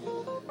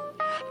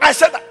 I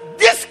said that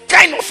this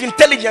kind of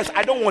intelligence,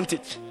 I don't want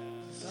it.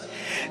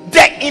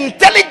 The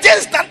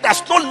intelligence that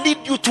does not lead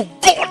you to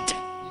God,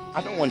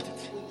 I don't want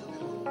it.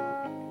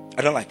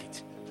 I don't like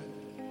it.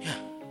 Yeah.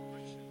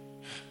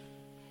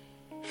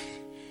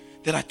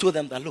 Then I told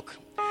them that, look,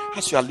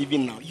 as you are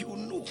living now, you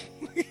know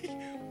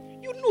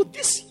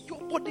this, your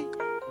body.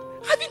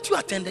 Haven't you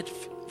attended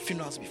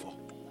funerals before?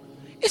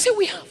 He said,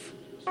 we have.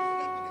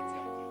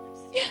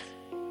 Yeah.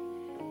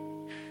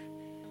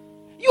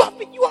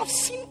 You have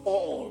seen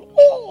all.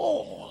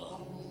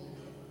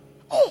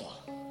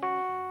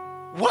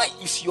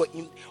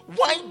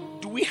 Why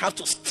do we have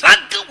to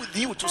struggle with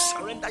you to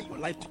surrender your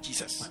life to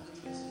Jesus?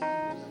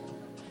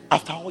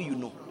 After all you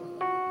know.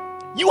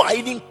 You are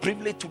even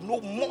privileged to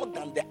know more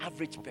than the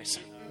average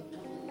person.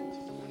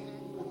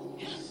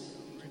 Yeah.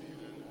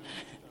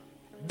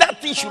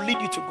 That thing should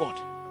lead you to God.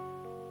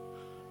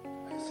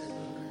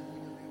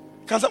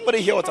 Can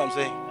somebody hear what I'm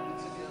saying?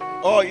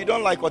 Oh, you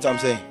don't like what I'm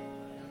saying?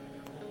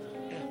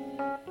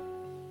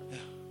 Yeah.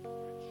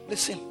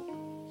 Listen.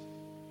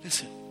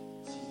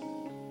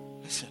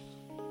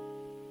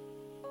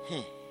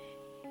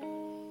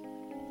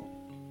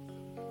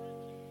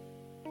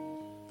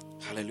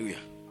 Hallelujah.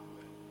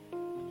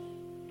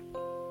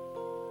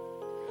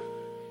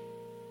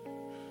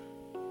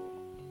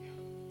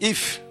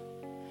 If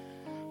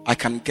I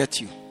can get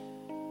you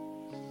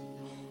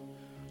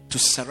to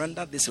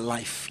surrender this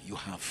life you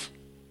have,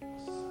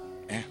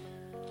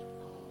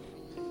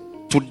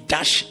 to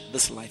dash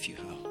this life you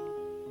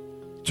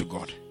have to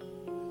God,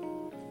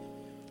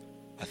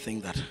 I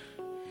think that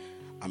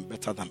I'm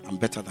better than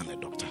a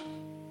doctor.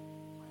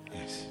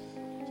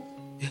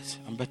 Yes,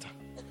 I'm better.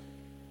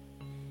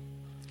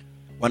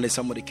 One day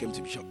somebody came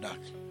to Bishop Dark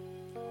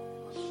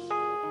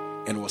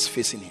and was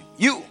facing him.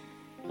 You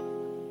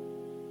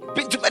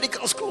been to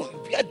medical school,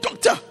 be a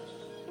doctor.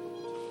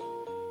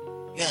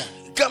 Yeah,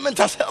 government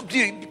has helped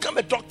you become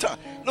a doctor.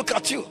 Look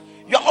at you.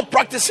 You are not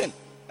practicing.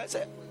 I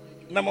said,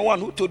 number one,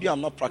 who told you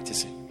I'm not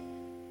practicing?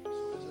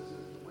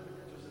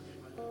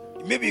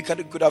 Maybe you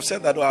could have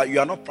said that you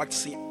are not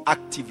practicing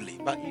actively,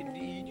 but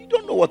you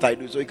don't know what I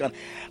do, so you can.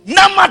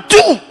 Number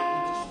two,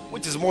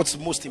 which is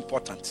most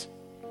important,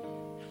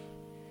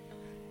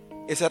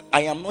 he said,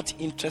 I am not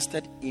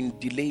interested in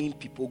delaying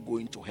people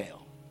going to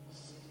hell.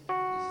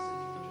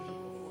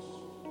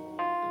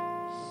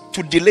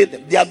 To delay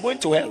them, they are going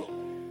to hell.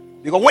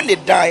 Because when they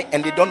die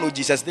and they don't know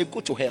Jesus, they go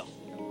to hell.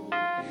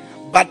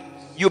 But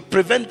you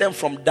prevent them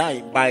from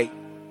dying by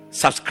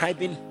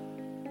subscribing.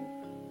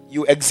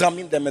 You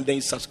examine them and then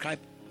you subscribe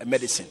a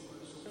medicine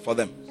for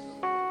them.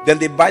 Then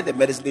they buy the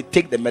medicine, they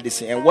take the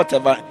medicine, and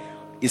whatever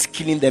is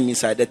killing them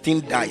inside, the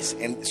thing dies,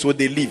 and so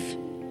they live.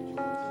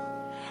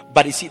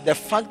 But you see, the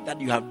fact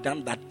that you have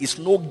done that is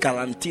no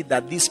guarantee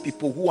that these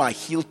people who are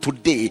healed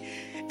today,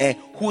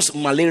 whose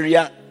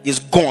malaria is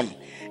gone,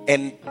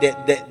 and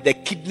the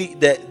kidney,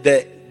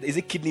 is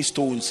it kidney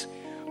stones,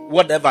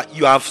 whatever,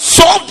 you have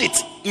solved it.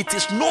 It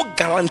is no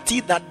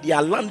guarantee that they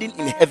are landing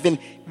in heaven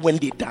when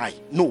they die.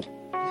 No.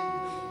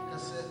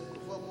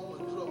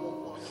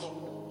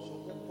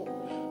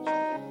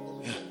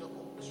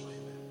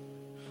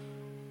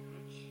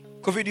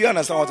 Kofi, do you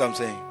understand what I'm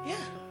saying? Yeah.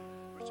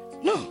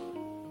 No.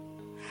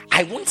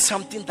 I want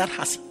something that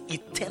has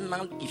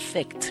eternal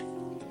effect.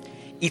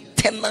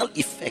 Eternal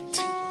effect.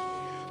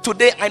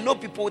 Today, I know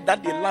people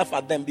that they laugh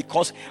at them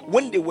because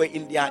when they were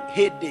in their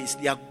heydays,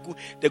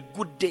 the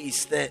good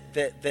days,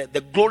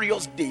 the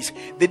glorious days,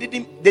 they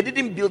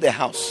didn't build a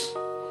house.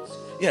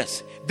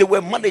 Yes, they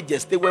were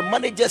managers. They were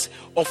managers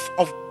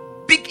of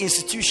big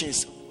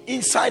institutions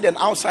inside and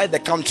outside the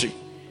country.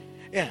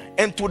 Yeah,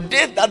 and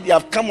today that they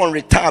have come on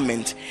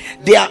retirement,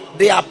 they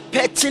are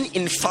perching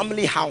in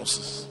family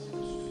houses,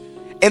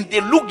 and they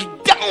look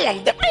down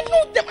on them.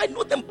 I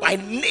know them by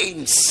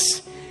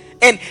names.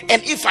 And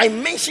if I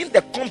mention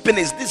the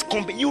companies, this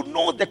company, you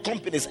know the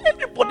companies.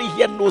 Everybody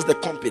here knows the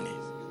companies.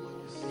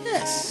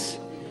 Yes.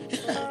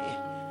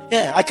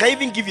 Yeah. I can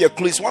even give you a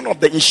clue. It's one of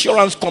the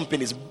insurance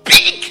companies.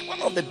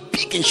 One of the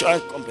big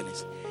insurance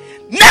companies.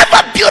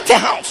 Never built a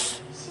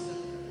house.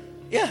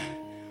 Yeah.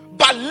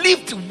 But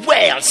lived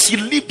well. She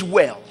lived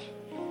well.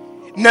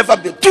 Never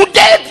built.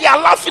 Today they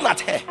are laughing at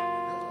her.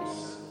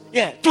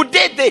 Yeah.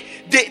 Today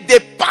they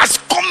pass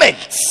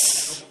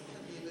comments.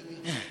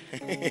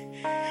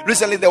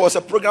 Recently there was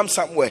a program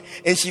somewhere,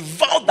 and she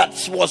vowed that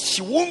she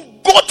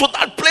won't go to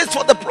that place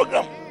for the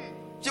program.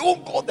 She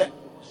won't go there.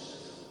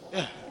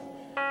 Yeah.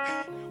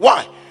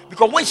 Why?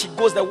 Because when she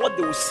goes there, what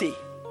they will say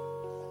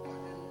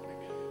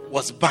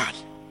was bad.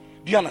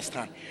 Do you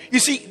understand? You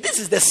see, this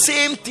is the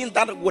same thing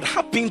that would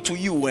happen to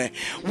you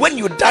when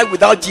you die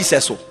without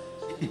Jesus.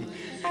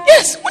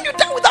 Yes, when you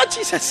die without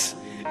Jesus.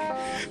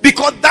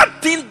 Because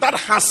that thing that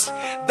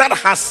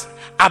has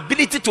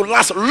ability to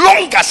last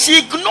longer, she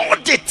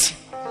ignored it.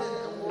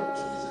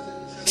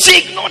 She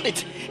ignored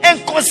it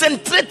and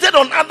concentrated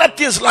on other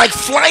things like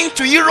flying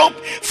to Europe,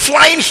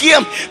 flying here,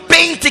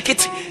 paying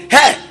tickets.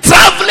 Hey,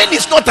 traveling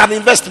is not an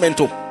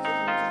investment.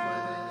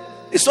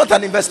 It's not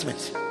an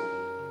investment.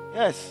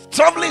 Yes,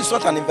 traveling is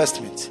not an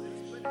investment.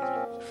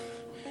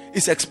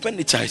 It's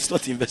expenditure. It's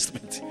not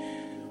investment.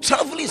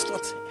 Traveling is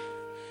not.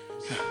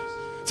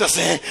 Just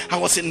I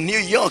was in New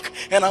York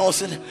and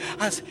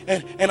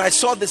I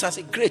saw this. I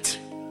said, great.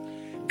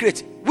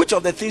 Which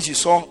of the things you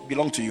saw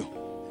belong to you?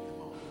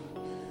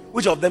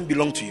 Which of them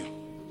belong to you?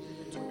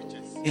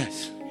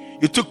 Yes.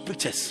 You took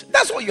pictures.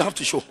 That's all you have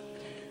to show.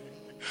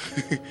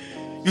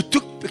 You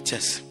took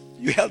pictures.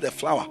 You held a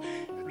flower.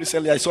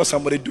 Recently, I saw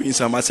somebody doing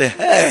some. I said,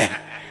 hey.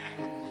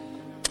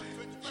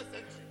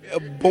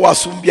 What?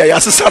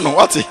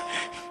 He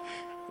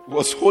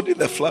was holding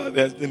the flower.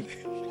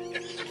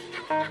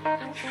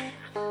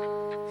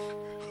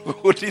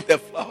 Holding the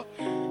flower.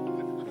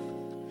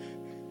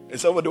 And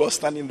somebody was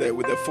standing there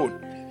with the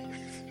phone.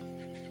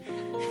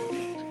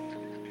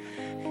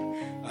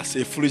 I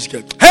say, foolish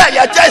girl. Hey,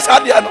 you just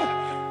had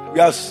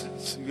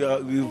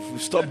we've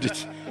stopped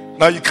it.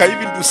 Now you can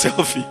even do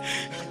selfie.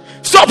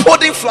 Stop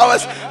holding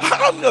flowers.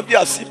 How many of you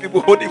have seen people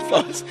holding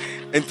flowers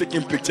and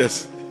taking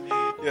pictures?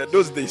 Yeah,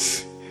 those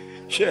days.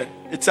 Sure.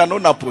 It's an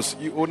onapos.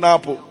 You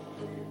onapo.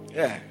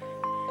 Yeah.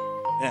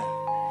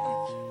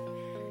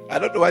 I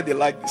don't know why they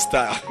like this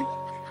style.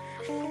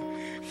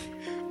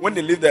 When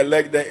they leave their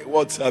leg there,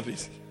 what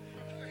happens?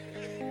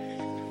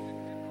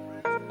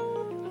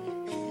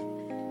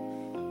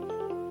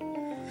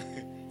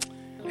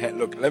 Hey,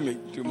 look, let me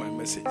do my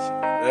message.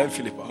 Let me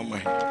Philip on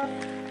my.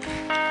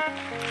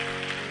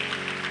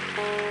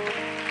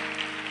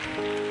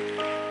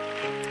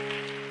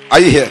 Are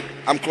you here?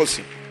 I'm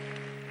closing.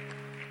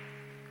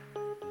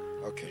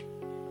 Okay.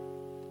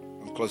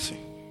 I'm closing.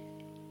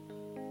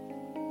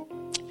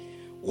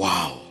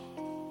 Wow.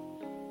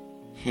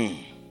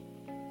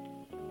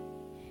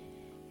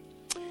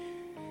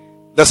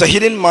 There's a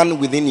hidden man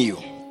within you.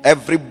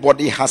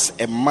 Everybody has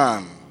a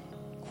man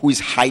who is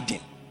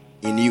hiding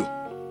in you.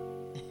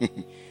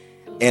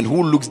 And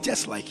who looks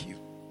just like you.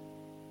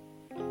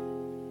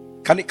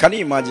 Can you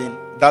imagine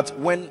that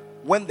when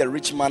the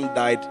rich man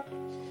died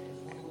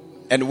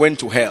and went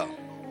to hell,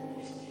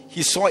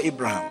 he saw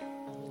Abraham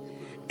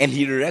and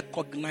he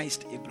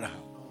recognized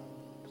Abraham,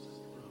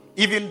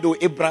 even though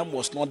Abraham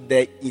was not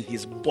there in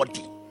his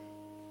body.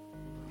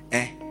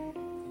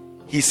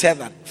 He said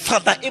that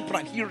Father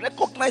Abraham, he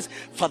recognized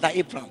Father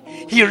Abraham.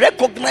 He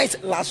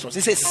recognized Lazarus. He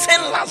said,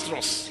 send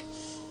Lazarus.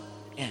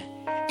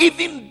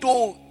 Even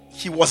though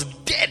he was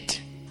dead,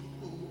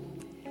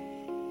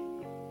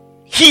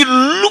 he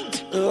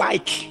looked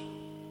like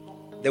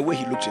the way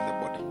he looked in the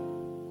body.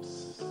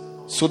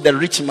 So the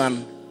rich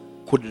man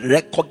could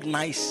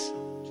recognize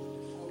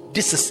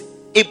this is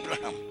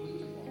Abraham.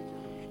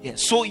 Yeah.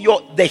 So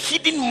the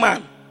hidden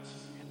man,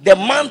 the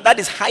man that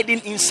is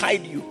hiding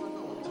inside you,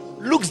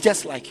 looks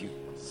just like you.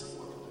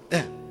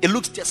 Yeah. It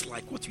looks just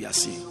like what we are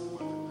seeing.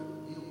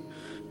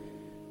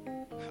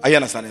 Are you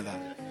understanding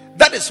that?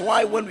 That is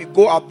why when we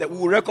go out there, we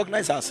will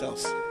recognize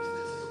ourselves.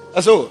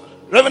 So,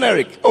 Reverend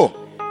Eric,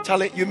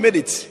 Charlie, you made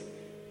it.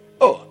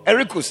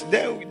 Ericus,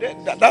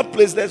 that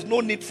place, there's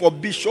no need for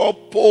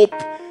bishop, pope,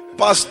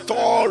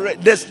 pastor.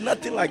 There's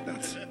nothing like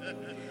that.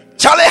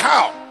 Charlie,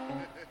 how?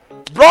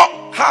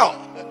 Bro, how?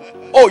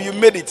 You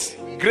made it.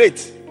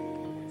 Great.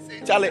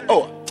 Charlie,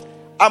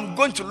 I'm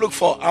going to look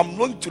for Henry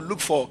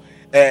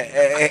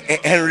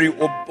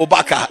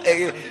Obaka.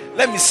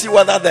 Let me see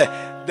whether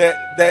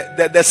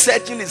the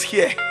surgeon is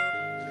here,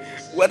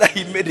 whether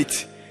he made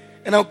it,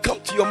 and I'll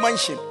come to your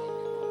mansion.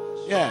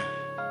 Yeah,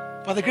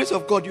 by the grace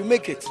of God, you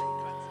make it.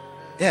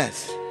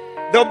 Yes,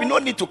 there will be no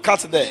need to cut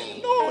there.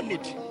 No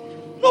need.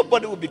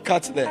 Nobody will be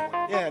cut there.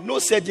 Yeah, no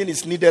surgeon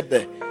is needed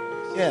there.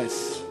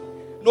 Yes.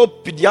 No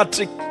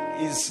pediatric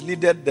is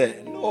needed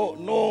there.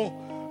 No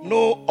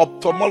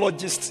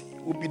ophthalmologist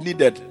will be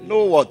needed.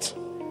 No what?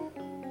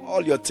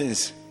 All your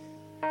things.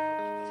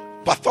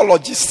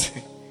 Pathologist.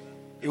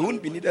 It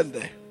won't be needed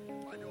there.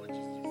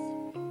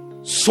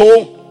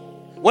 So,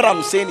 what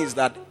I'm saying is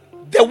that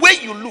the way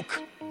you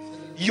look,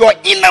 your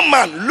inner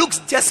man looks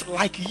just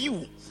like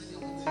you.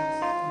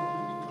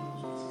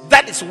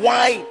 That is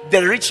why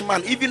the rich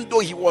man, even though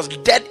he was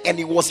dead and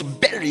he was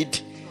buried,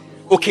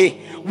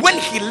 okay, when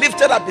he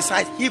lifted up his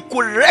eyes, he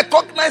could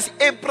recognize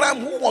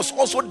Abraham, who was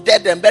also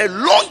dead and buried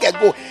long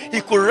ago.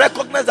 He could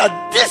recognize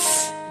that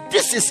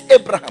this is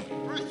Abraham,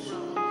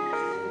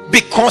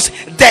 because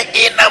the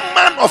inner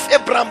man of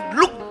Abraham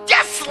looked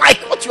just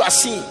like what you are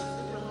seeing.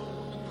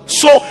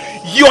 So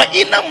your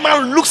inner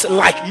man looks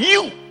like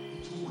you.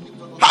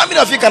 How many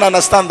of you can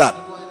understand that?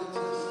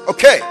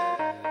 Okay.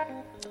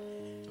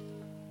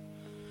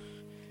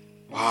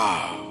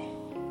 Wow.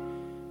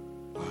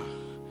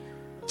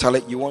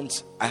 Charlie,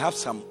 I have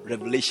some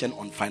revelation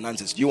on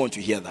finances. Do you want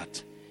to hear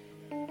that?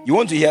 You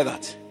want to hear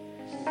that?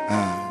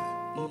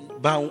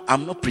 But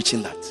I'm not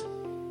preaching that.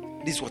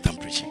 This is what I'm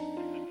preaching.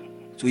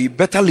 So you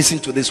better listen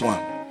to this one.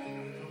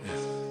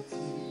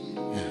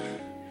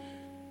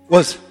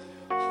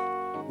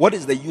 What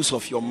is the use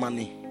of your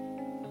money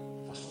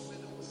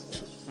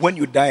when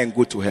you die and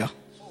go to hell?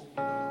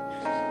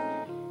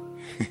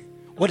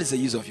 What is the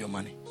use of your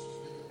money?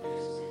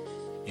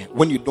 Yeah,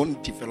 when you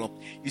don't develop,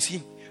 you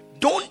see,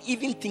 don't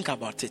even think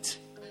about it.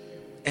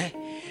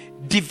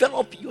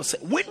 Develop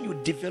yourself. When you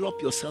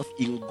develop yourself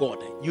in God,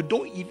 you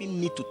don't even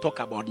need to talk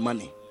about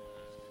money.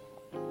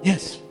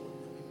 Yes,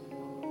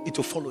 it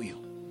will follow you.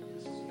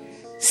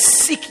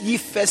 Seek ye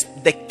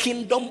first the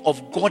kingdom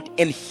of God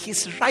and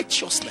his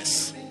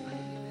righteousness.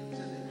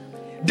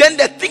 Then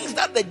the things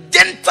that the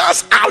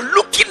Gentiles are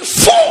looking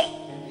for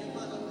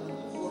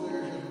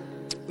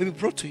will be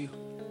brought to you.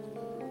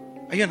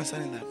 Are you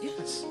understanding that?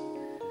 Yes.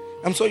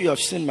 I'm sorry you have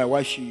seen my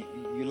wife. You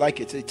like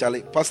it. Say,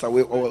 Charlie, passed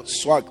away or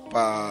swag.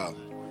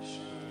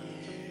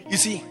 You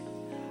see,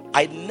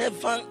 I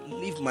never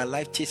live my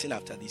life chasing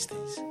after these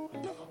things.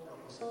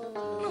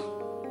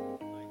 No.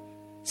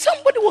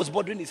 Somebody was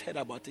bothering his head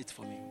about it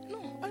for me.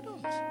 No, I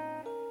don't.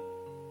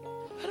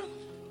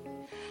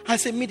 I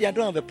say, media, I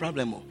don't have a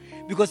problem.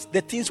 Because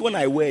the things when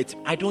I wear it,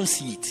 I don't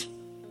see it.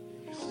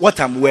 What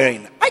I'm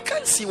wearing, I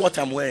can't see what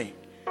I'm wearing.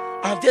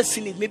 I've just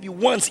seen it maybe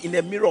once in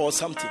a mirror or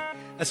something.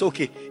 I say,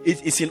 okay,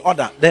 it's in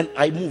order. Then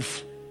I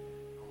move.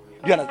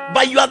 You understand?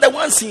 But you are the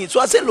one seeing it.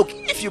 So I say, look,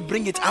 if you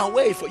bring it, I'll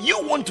wear it for you.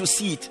 You want to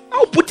see it,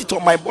 I'll put it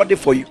on my body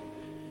for you.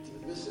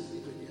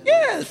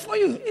 Yes, for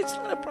you. It's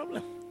not a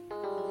problem.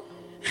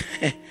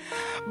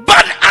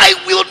 But I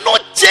will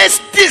not chase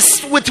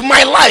this with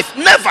my life.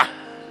 Never.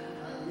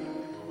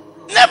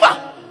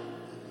 Never.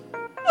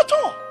 At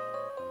all.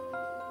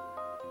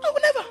 I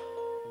will never.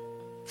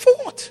 For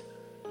what?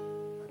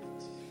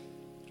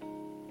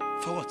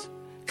 For what?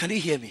 Can you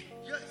hear me?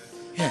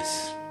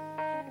 Yes.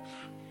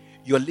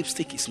 Your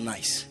lipstick is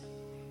nice.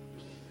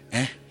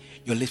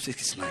 Your lipstick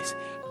is nice.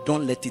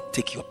 Don't let it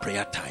take your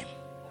prayer time.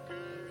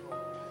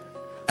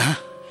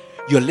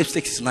 Your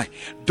lipstick is nice.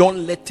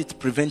 Don't let it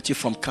prevent you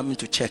from coming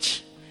to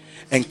church.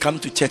 And come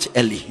to church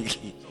early.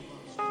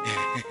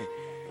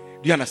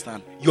 Do you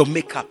understand? Your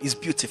makeup is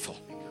beautiful.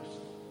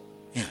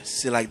 Yeah,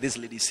 see, like this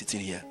lady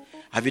sitting here.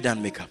 Have you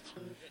done makeup?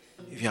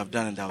 If you have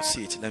done it, I'll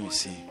see it. Let me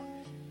see.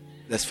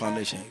 That's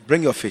foundation.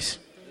 Bring your face.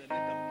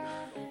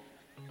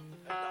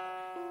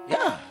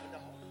 Yeah.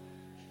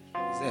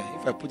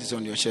 If I put it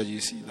on your shirt, you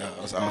see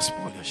that I'll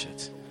spoil your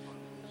shirt.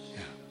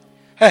 Yeah.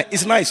 Hey,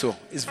 it's nice, oh.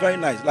 It's very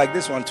nice. Like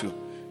this one too.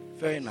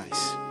 Very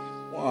nice.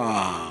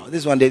 Wow.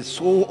 This one is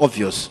so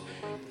obvious.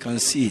 You can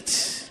see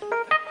it.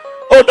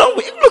 Oh, don't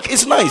wait. Look,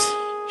 it's nice.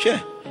 Sure.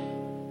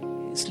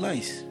 It's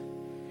nice.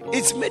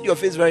 It's made your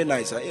face very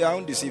nice. I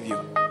won't deceive you.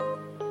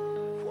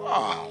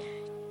 Wow.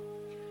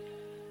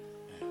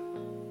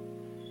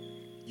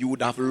 You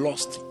would have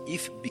lost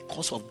if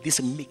because of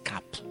this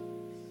makeup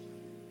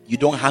you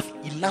don't have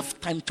enough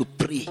time to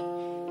pray.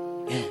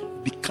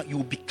 You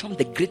will become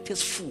the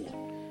greatest fool.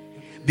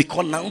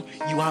 Because now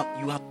you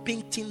are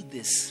painting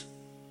this,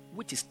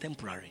 which is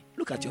temporary.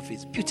 Look at your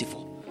face.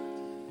 Beautiful.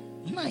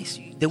 Nice.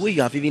 The way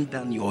you have even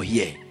done your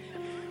hair.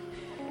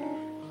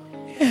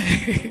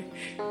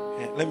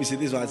 Let me see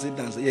this one. I said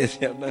dancer. Yes,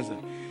 you have dancer.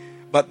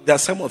 But there are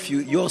some of you,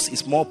 yours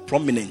is more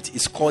prominent.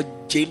 It's called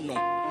Jeno.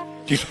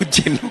 Do you know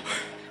Jeno?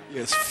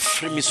 Yes,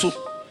 Frimisu.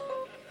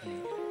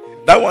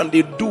 That one,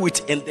 they do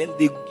it and then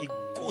it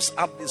goes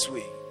up this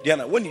way.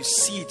 Diana, when you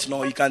see it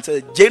now, you can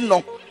say,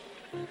 Jeno.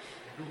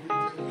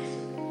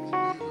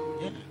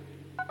 Yeah.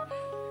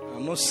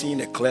 I'm not seeing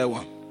a clear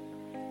one.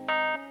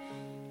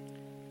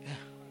 Yeah.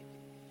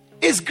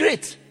 It's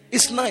great.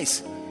 It's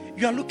nice.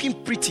 You are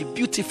looking pretty,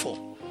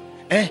 beautiful.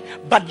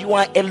 But you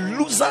are a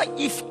loser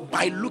if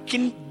by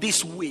looking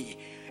this way,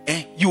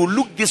 you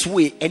look this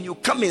way and you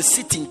come and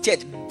sit in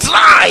church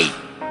dry.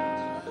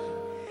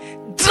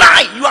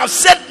 You have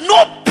said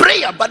no prayer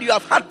prayer, but you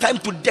have had time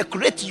to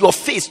decorate your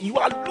face. You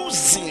are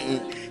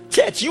losing,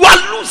 church. You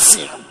are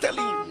losing. I'm telling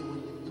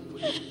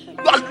you.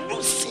 You are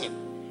losing.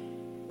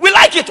 We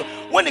like it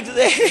when they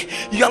say, hey,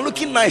 you are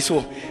looking nice.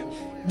 Oh,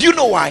 do you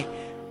know why?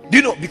 Do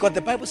you know? Because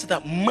the Bible says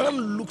that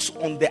man looks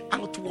on the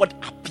outward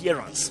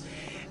appearance.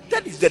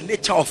 That is the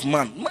nature of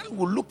man. Man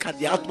will look at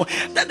the outward.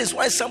 That is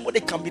why somebody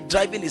can be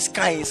driving his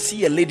car and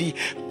see a lady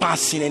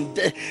passing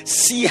and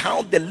see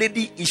how the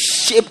lady is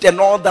shaped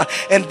and all that,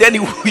 and then he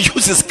will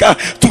use his car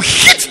to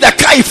hit the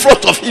car in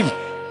front of him.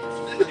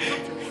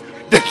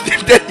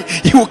 then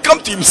he will come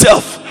to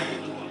himself.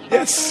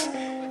 Yes.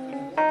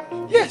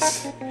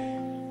 Yes.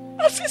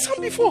 I've seen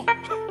some before.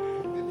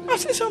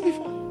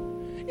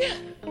 Yeah.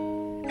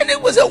 And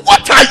it was a,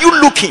 what are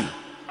you looking?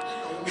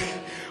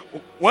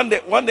 One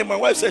day my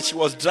wife said she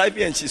was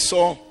driving and she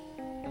saw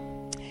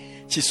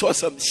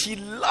some, she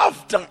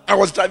loved, I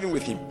was driving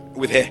with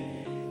her.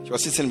 She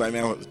was sitting by me,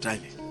 I was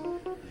driving.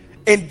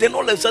 And then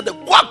all of a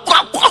sudden, quack,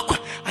 quack, quack.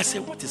 I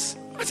said,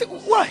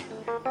 why?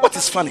 What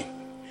is funny?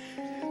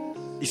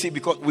 You see,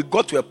 because we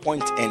got to a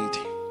point and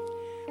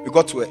we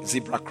got to a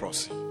zebra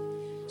cross.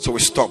 So we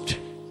stopped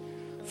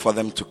for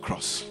them to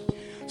cross.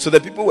 So the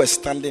people were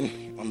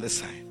standing on this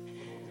side.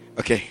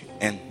 Okay,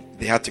 and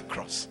they had to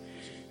cross.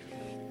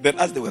 Then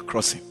as they were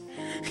crossing,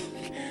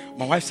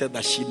 my wife said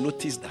that she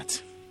noticed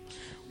that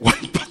one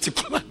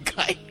particular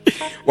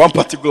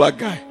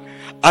guy,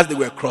 as they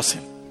were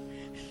crossing,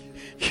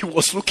 he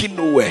was looking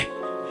nowhere.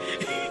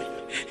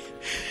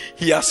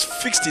 He has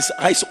fixed his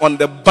eyes on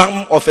the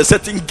bum of a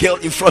certain girl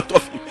in front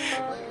of him.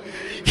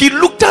 He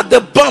looked at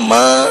the bum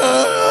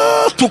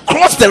to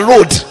cross the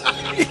road.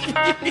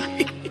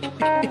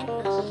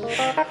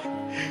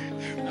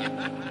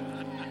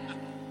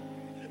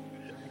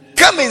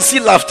 Come and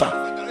see laughter.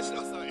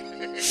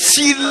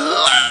 She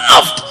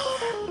laughed.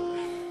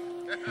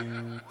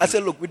 I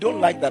said, look, we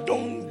don't like that.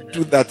 Don't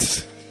do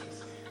that.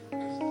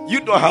 You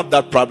don't have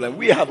that problem.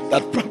 We have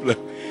that problem.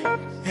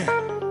 Yeah.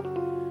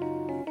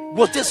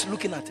 Was just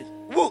looking at it.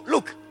 Well,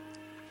 look,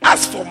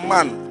 as for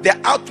man, the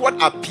outward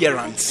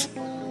appearance,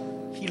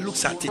 he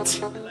looks at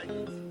it.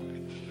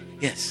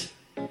 Yes.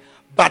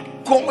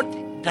 But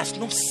God does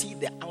not see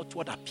the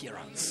outward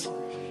appearance.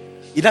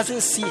 He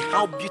doesn't see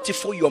how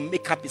beautiful your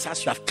makeup is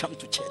as you have come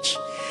to church.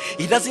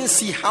 He doesn't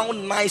see how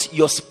nice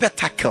your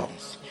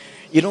spectacles.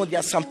 You know, there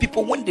are some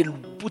people when they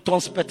put on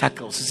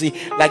spectacles, you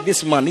see, like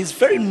this man, he's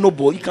very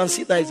noble. You can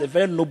see that he's a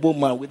very noble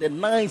man with a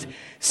nice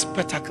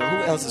spectacle. Who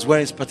else is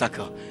wearing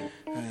spectacle?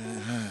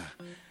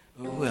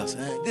 Who else?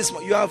 This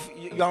one, you are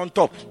on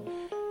top.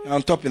 You're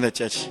on top in the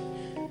church.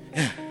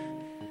 Yeah.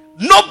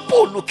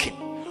 Noble looking.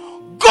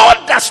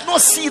 God does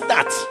not see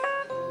that.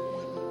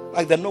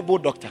 Like the noble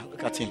doctor.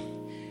 Look at him.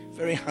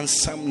 Very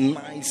handsome,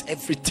 nice,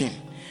 everything.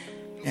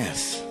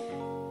 Yes.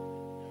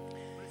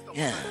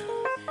 Yeah.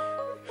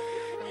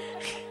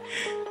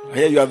 I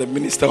hear you are the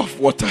minister of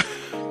water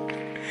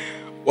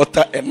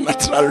and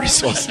natural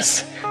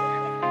resources.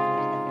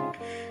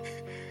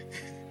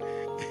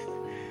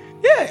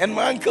 Yeah, and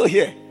my uncle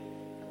here.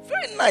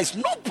 Very nice,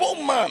 noble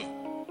man.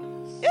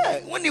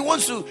 Yeah, when he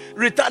wants to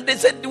return, they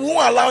said, we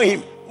won't allow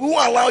him. We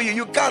won't allow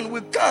you. We can't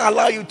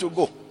allow you to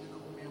go.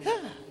 Yeah,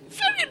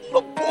 very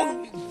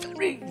noble,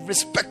 very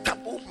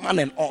respectable man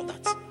and all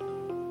that.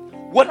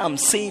 What I'm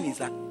saying is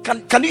that,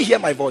 can you hear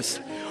my voice?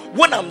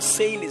 What I'm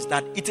saying is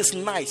that it is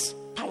nice,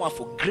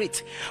 powerful,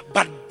 great,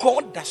 but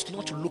God does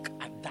not look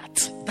at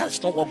that.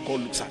 That's not what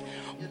God looks at.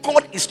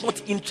 God is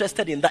not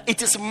interested in that.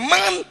 It is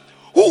man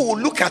who will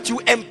look at you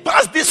and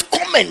pass this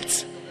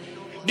comment.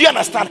 Do you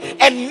understand?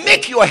 And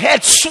make your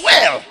head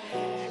swell.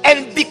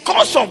 And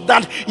because of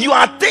that, your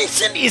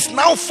attention is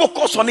now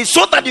focused on it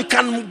so that you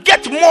can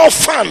get more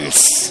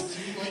fans.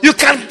 You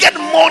can get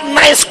more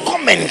nice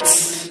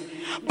comments.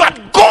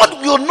 But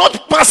God will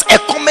not pass a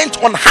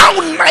comment on how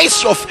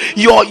nice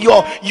your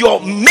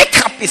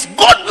makeup is.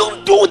 God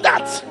will do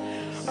that.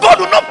 God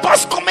will not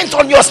pass comment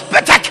on your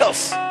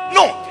spectacles.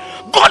 No.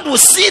 God will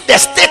see the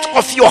state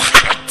of your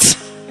heart.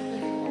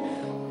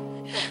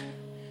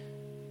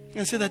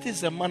 And say that this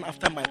is a man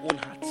after my own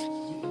heart.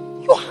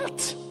 Your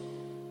heart.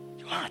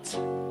 Your heart.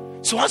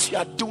 So as you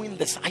are doing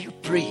this, are you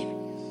praying?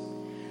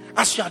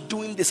 As you are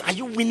doing this, are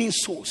you winning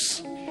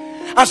souls?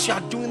 As you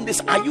are doing this,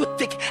 are you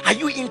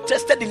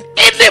interested in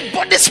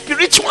anybody's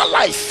spiritual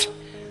life?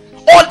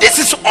 Or this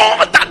is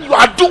all that you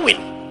are doing?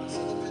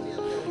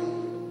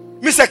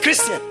 Mr.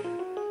 Christian,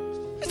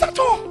 is that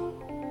all?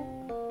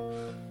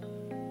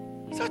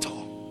 Is that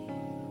all?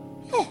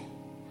 No.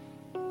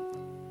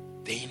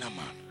 The inner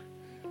man.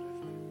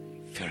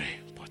 Very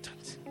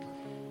important.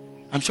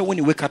 I'm sure when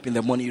you wake up in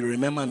the morning, you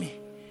remember me.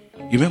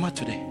 You remember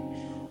today.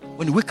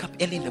 When you wake up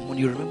early in the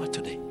morning, you remember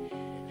today.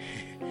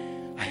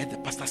 I heard the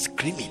pastor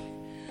screaming.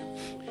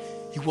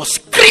 He was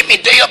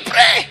screaming, do you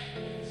pray?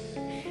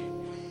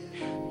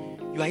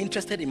 You are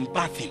interested in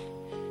bathing.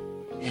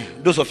 Yeah.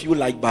 Those of you who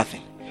like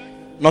bathing.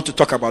 Not to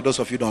talk about those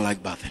of you who don't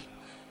like bathing.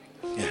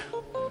 Yeah.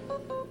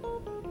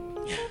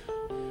 Yeah.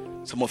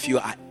 Some of you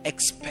are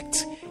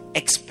experts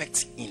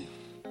in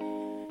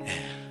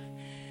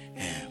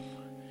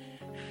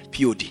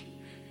POD.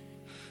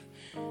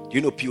 Do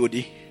you know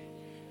POD?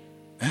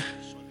 Huh?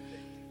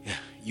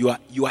 Yeah.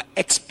 You are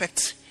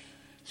expert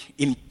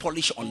in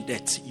polish on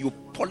dirt. You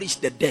polish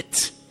the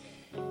dirt.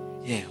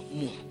 Yeah.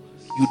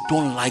 You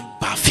don't like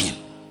bathing.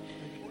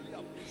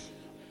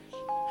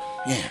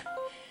 Yeah.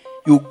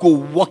 You go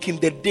walk in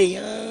the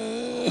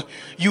day.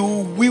 You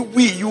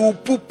wee, you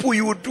poo,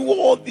 you do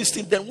all these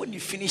things. Then when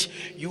you finish,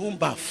 you won't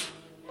bath.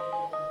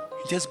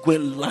 You just go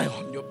and lie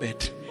on your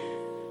bed.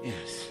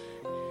 Yes.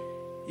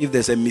 If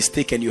there's a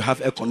mistake and you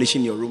have air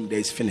conditioning in your room, there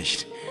is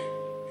finished.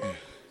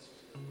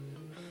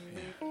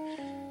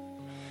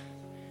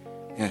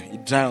 Yeah.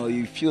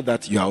 You feel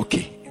that you are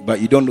okay, but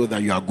you don't know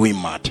that you are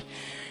going mad.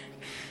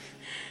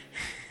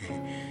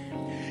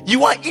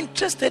 You are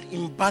interested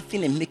in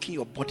bathing and making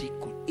your body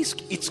good. It's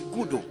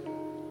good though.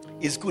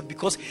 It's good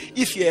because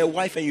if you're a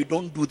wife and you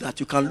don't do that,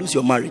 you can lose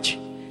your marriage.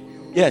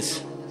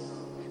 Yes.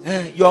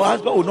 Your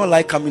husband will not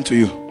like coming to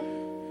you.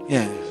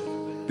 Yeah.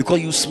 Because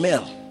you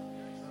smell.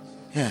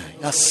 Yeah.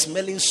 You are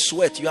smelling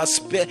sweat. You are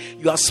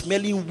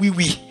smelling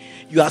wee-wee.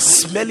 You are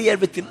smelling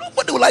everything.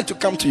 Nobody would like to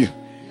come to you.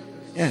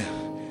 Yeah.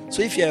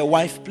 So if you're a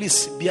wife,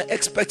 please be an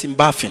expert in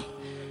bathing.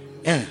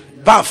 Yeah.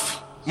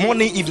 Bath.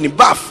 Morning, evening.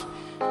 Bath.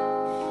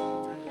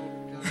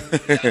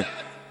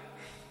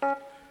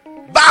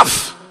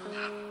 Bath.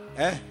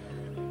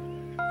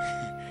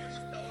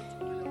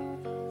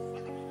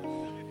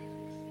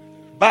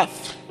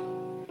 Bath.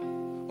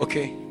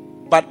 Okay.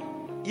 But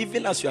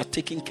even as you are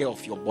taking care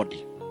of your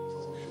body,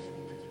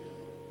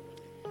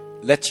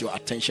 let your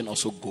attention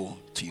also go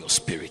to your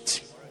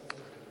spirit.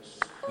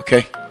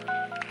 Okay?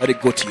 Let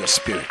it go to your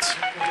spirit.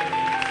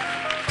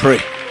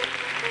 Pray.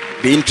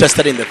 Be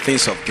interested in the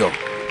things of God.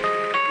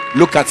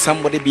 Look at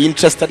somebody, be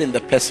interested in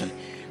the person.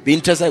 Be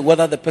interested in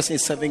whether the person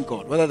is serving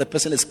God, whether the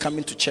person is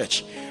coming to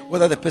church,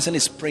 whether the person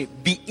is praying.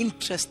 Be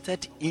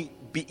interested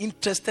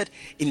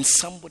in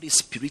somebody's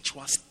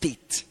spiritual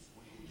state.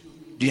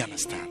 Do you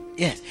understand?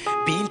 Yes.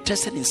 Be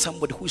interested in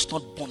somebody who is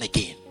not born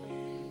again.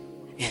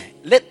 Yeah.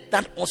 Let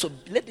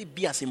it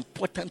be as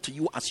important to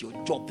you as your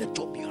job, the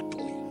job you are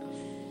doing.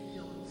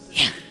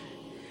 Yeah.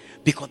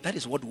 Because that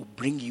is what will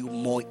bring you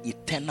more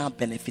eternal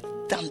benefit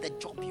than the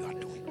job you are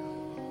doing.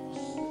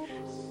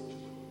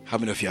 How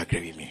many of you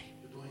agree with me?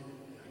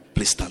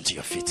 Please stand to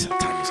your feet.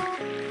 Time is up.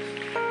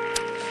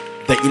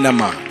 The inner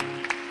man.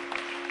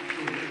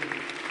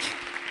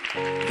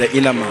 The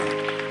inner man.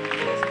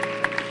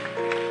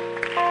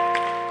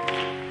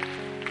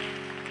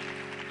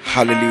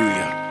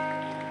 Hallelujah.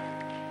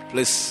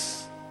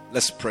 Please,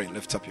 let's pray.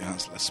 Lift up your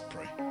hands. Let's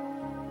pray.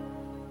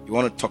 You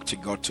want to talk to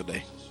God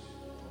today?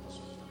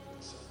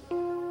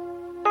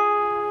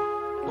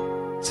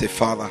 Say,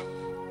 Father,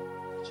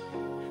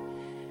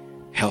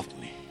 help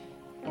me.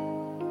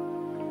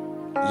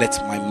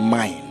 Let my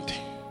mind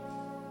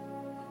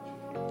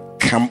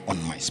come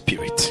on my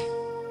spirit.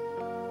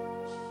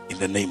 In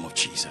the name of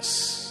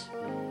Jesus.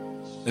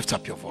 Lift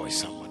up your voice,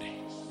 somebody.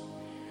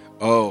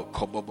 Oh,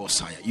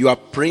 Kobobosaya. You are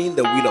praying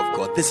the will of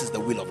God. This is the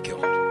will of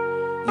God.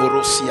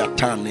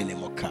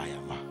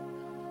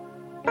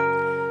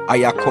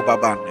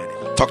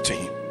 Talk to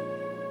him.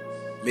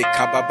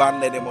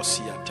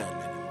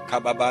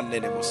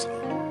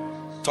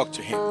 Talk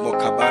to him.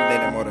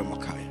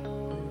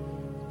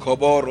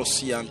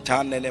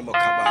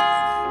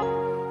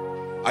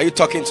 Are you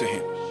talking to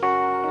him?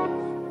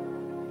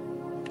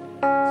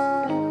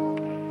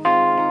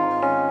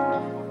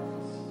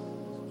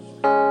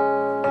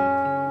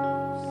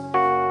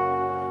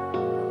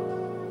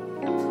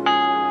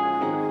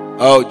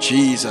 Oh,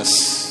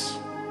 Jesus.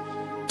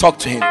 Talk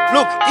to him.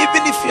 Look,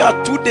 even if you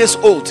are 2 days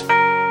old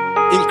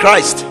in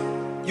Christ,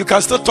 you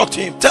can still talk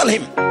to him. Tell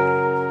him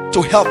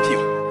to help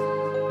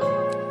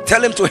you.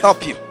 Tell him to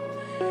help you.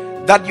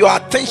 That your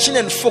attention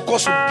and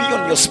focus will be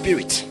on your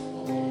spirit.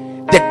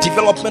 The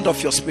development of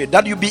your spirit.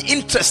 That you be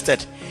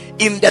interested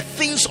in the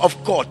things of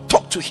God.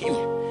 Talk to him.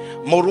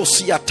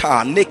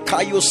 Morosiata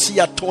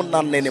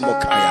nekayosiatona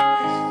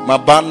nenemokaya.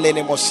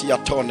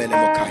 Mabanenemosiato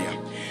nenemokaya.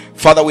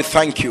 Father, we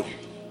thank you.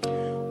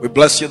 We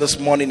bless you this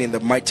morning in the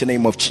mighty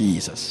name of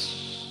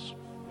Jesus.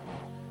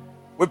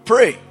 We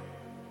pray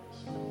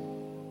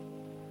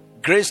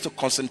grace to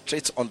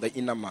concentrate on the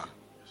inner man.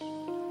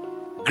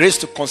 Grace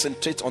to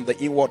concentrate on the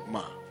inward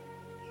man.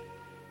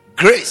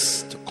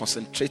 Grace to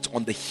concentrate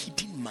on the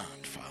hidden man,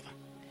 Father.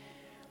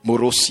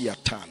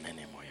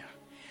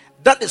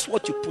 That is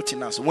what you put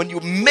in us. When you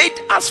made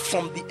us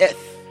from the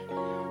earth,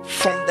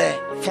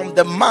 from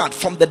the mud,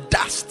 from the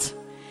dust,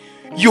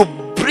 you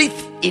breathe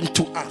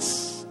into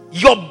us.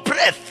 Your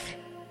breath,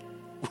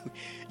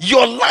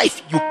 your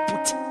life you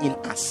put in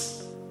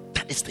us.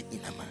 That is the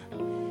inner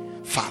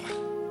man. Father,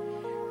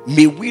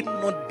 may we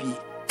not be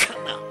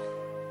carnal.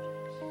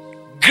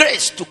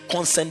 Grace to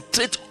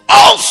concentrate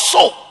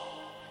also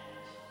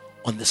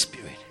on the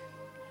Spirit.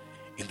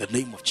 In the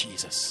name of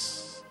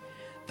Jesus.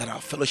 That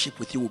our fellowship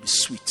with you will be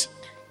sweet.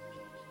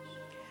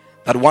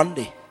 That one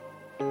day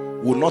we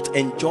will not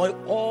enjoy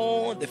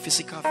all the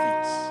physical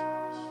things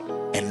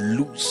and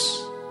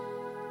lose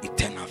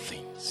eternal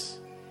things.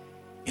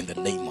 In the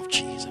name of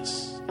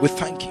Jesus. We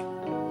thank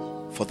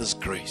you for this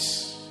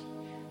grace.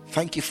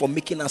 Thank you for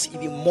making us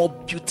even more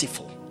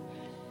beautiful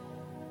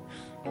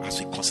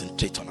as we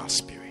concentrate on our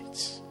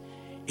spirits.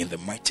 In the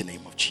mighty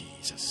name of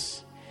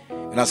Jesus.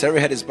 And as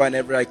every head is bowed and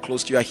every eye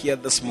closed, you are here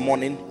this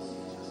morning.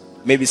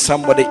 Maybe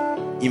somebody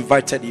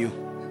invited you,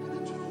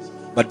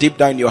 but deep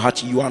down in your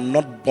heart, you are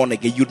not born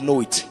again. You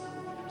know it.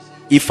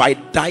 If I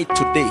die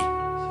today,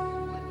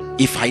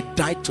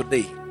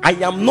 I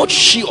am not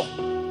sure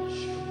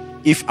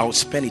if I'll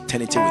spend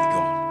eternity with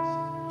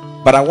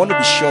God. But I want to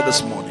be sure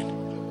this morning.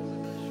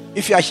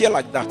 If you are here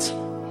like that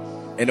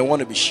and I want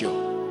to be sure,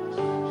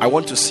 I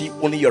want to see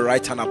only your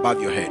right hand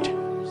above your head.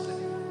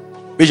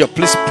 Bishop,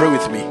 please pray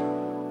with me.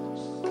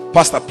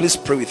 Pastor, please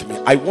pray with me.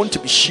 I want to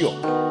be sure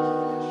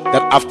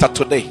that after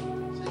today,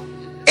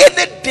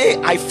 any day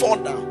I fall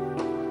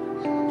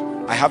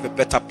down, I have a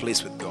better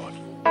place with God.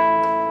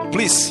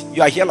 Please,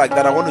 you are here like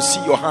that. I want to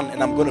see your hand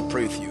and I'm going to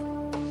pray with you.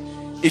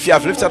 If you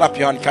have lifted up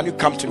your hand, can you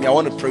come to me? I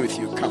want to pray with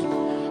you. Come.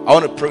 I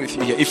want to pray with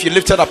you here. If you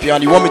lifted up your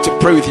hand, you want me to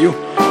pray with you?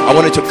 I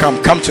want you to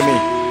come. Come to me.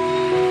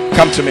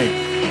 Come to me.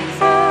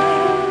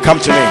 Come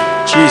to me.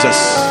 Jesus.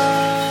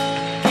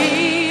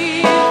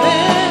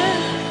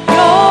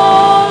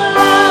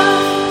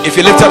 If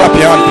you lifted up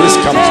your hand, please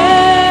come to me.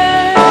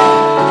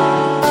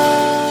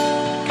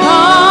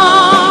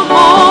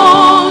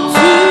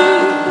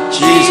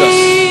 Jesus.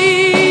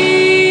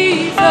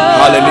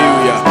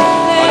 Hallelujah.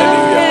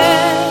 Hallelujah.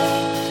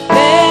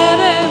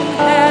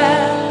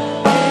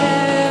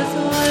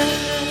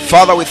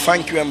 Father, we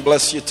thank you and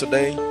bless you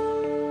today.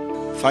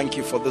 Thank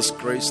you for this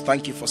grace.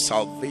 Thank you for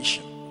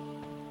salvation.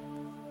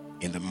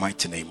 In the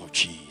mighty name of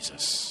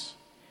Jesus.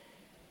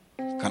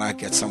 Can I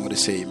get somebody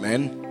to say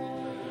amen?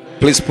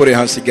 Please put your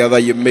hands together.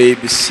 You may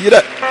be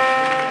seated.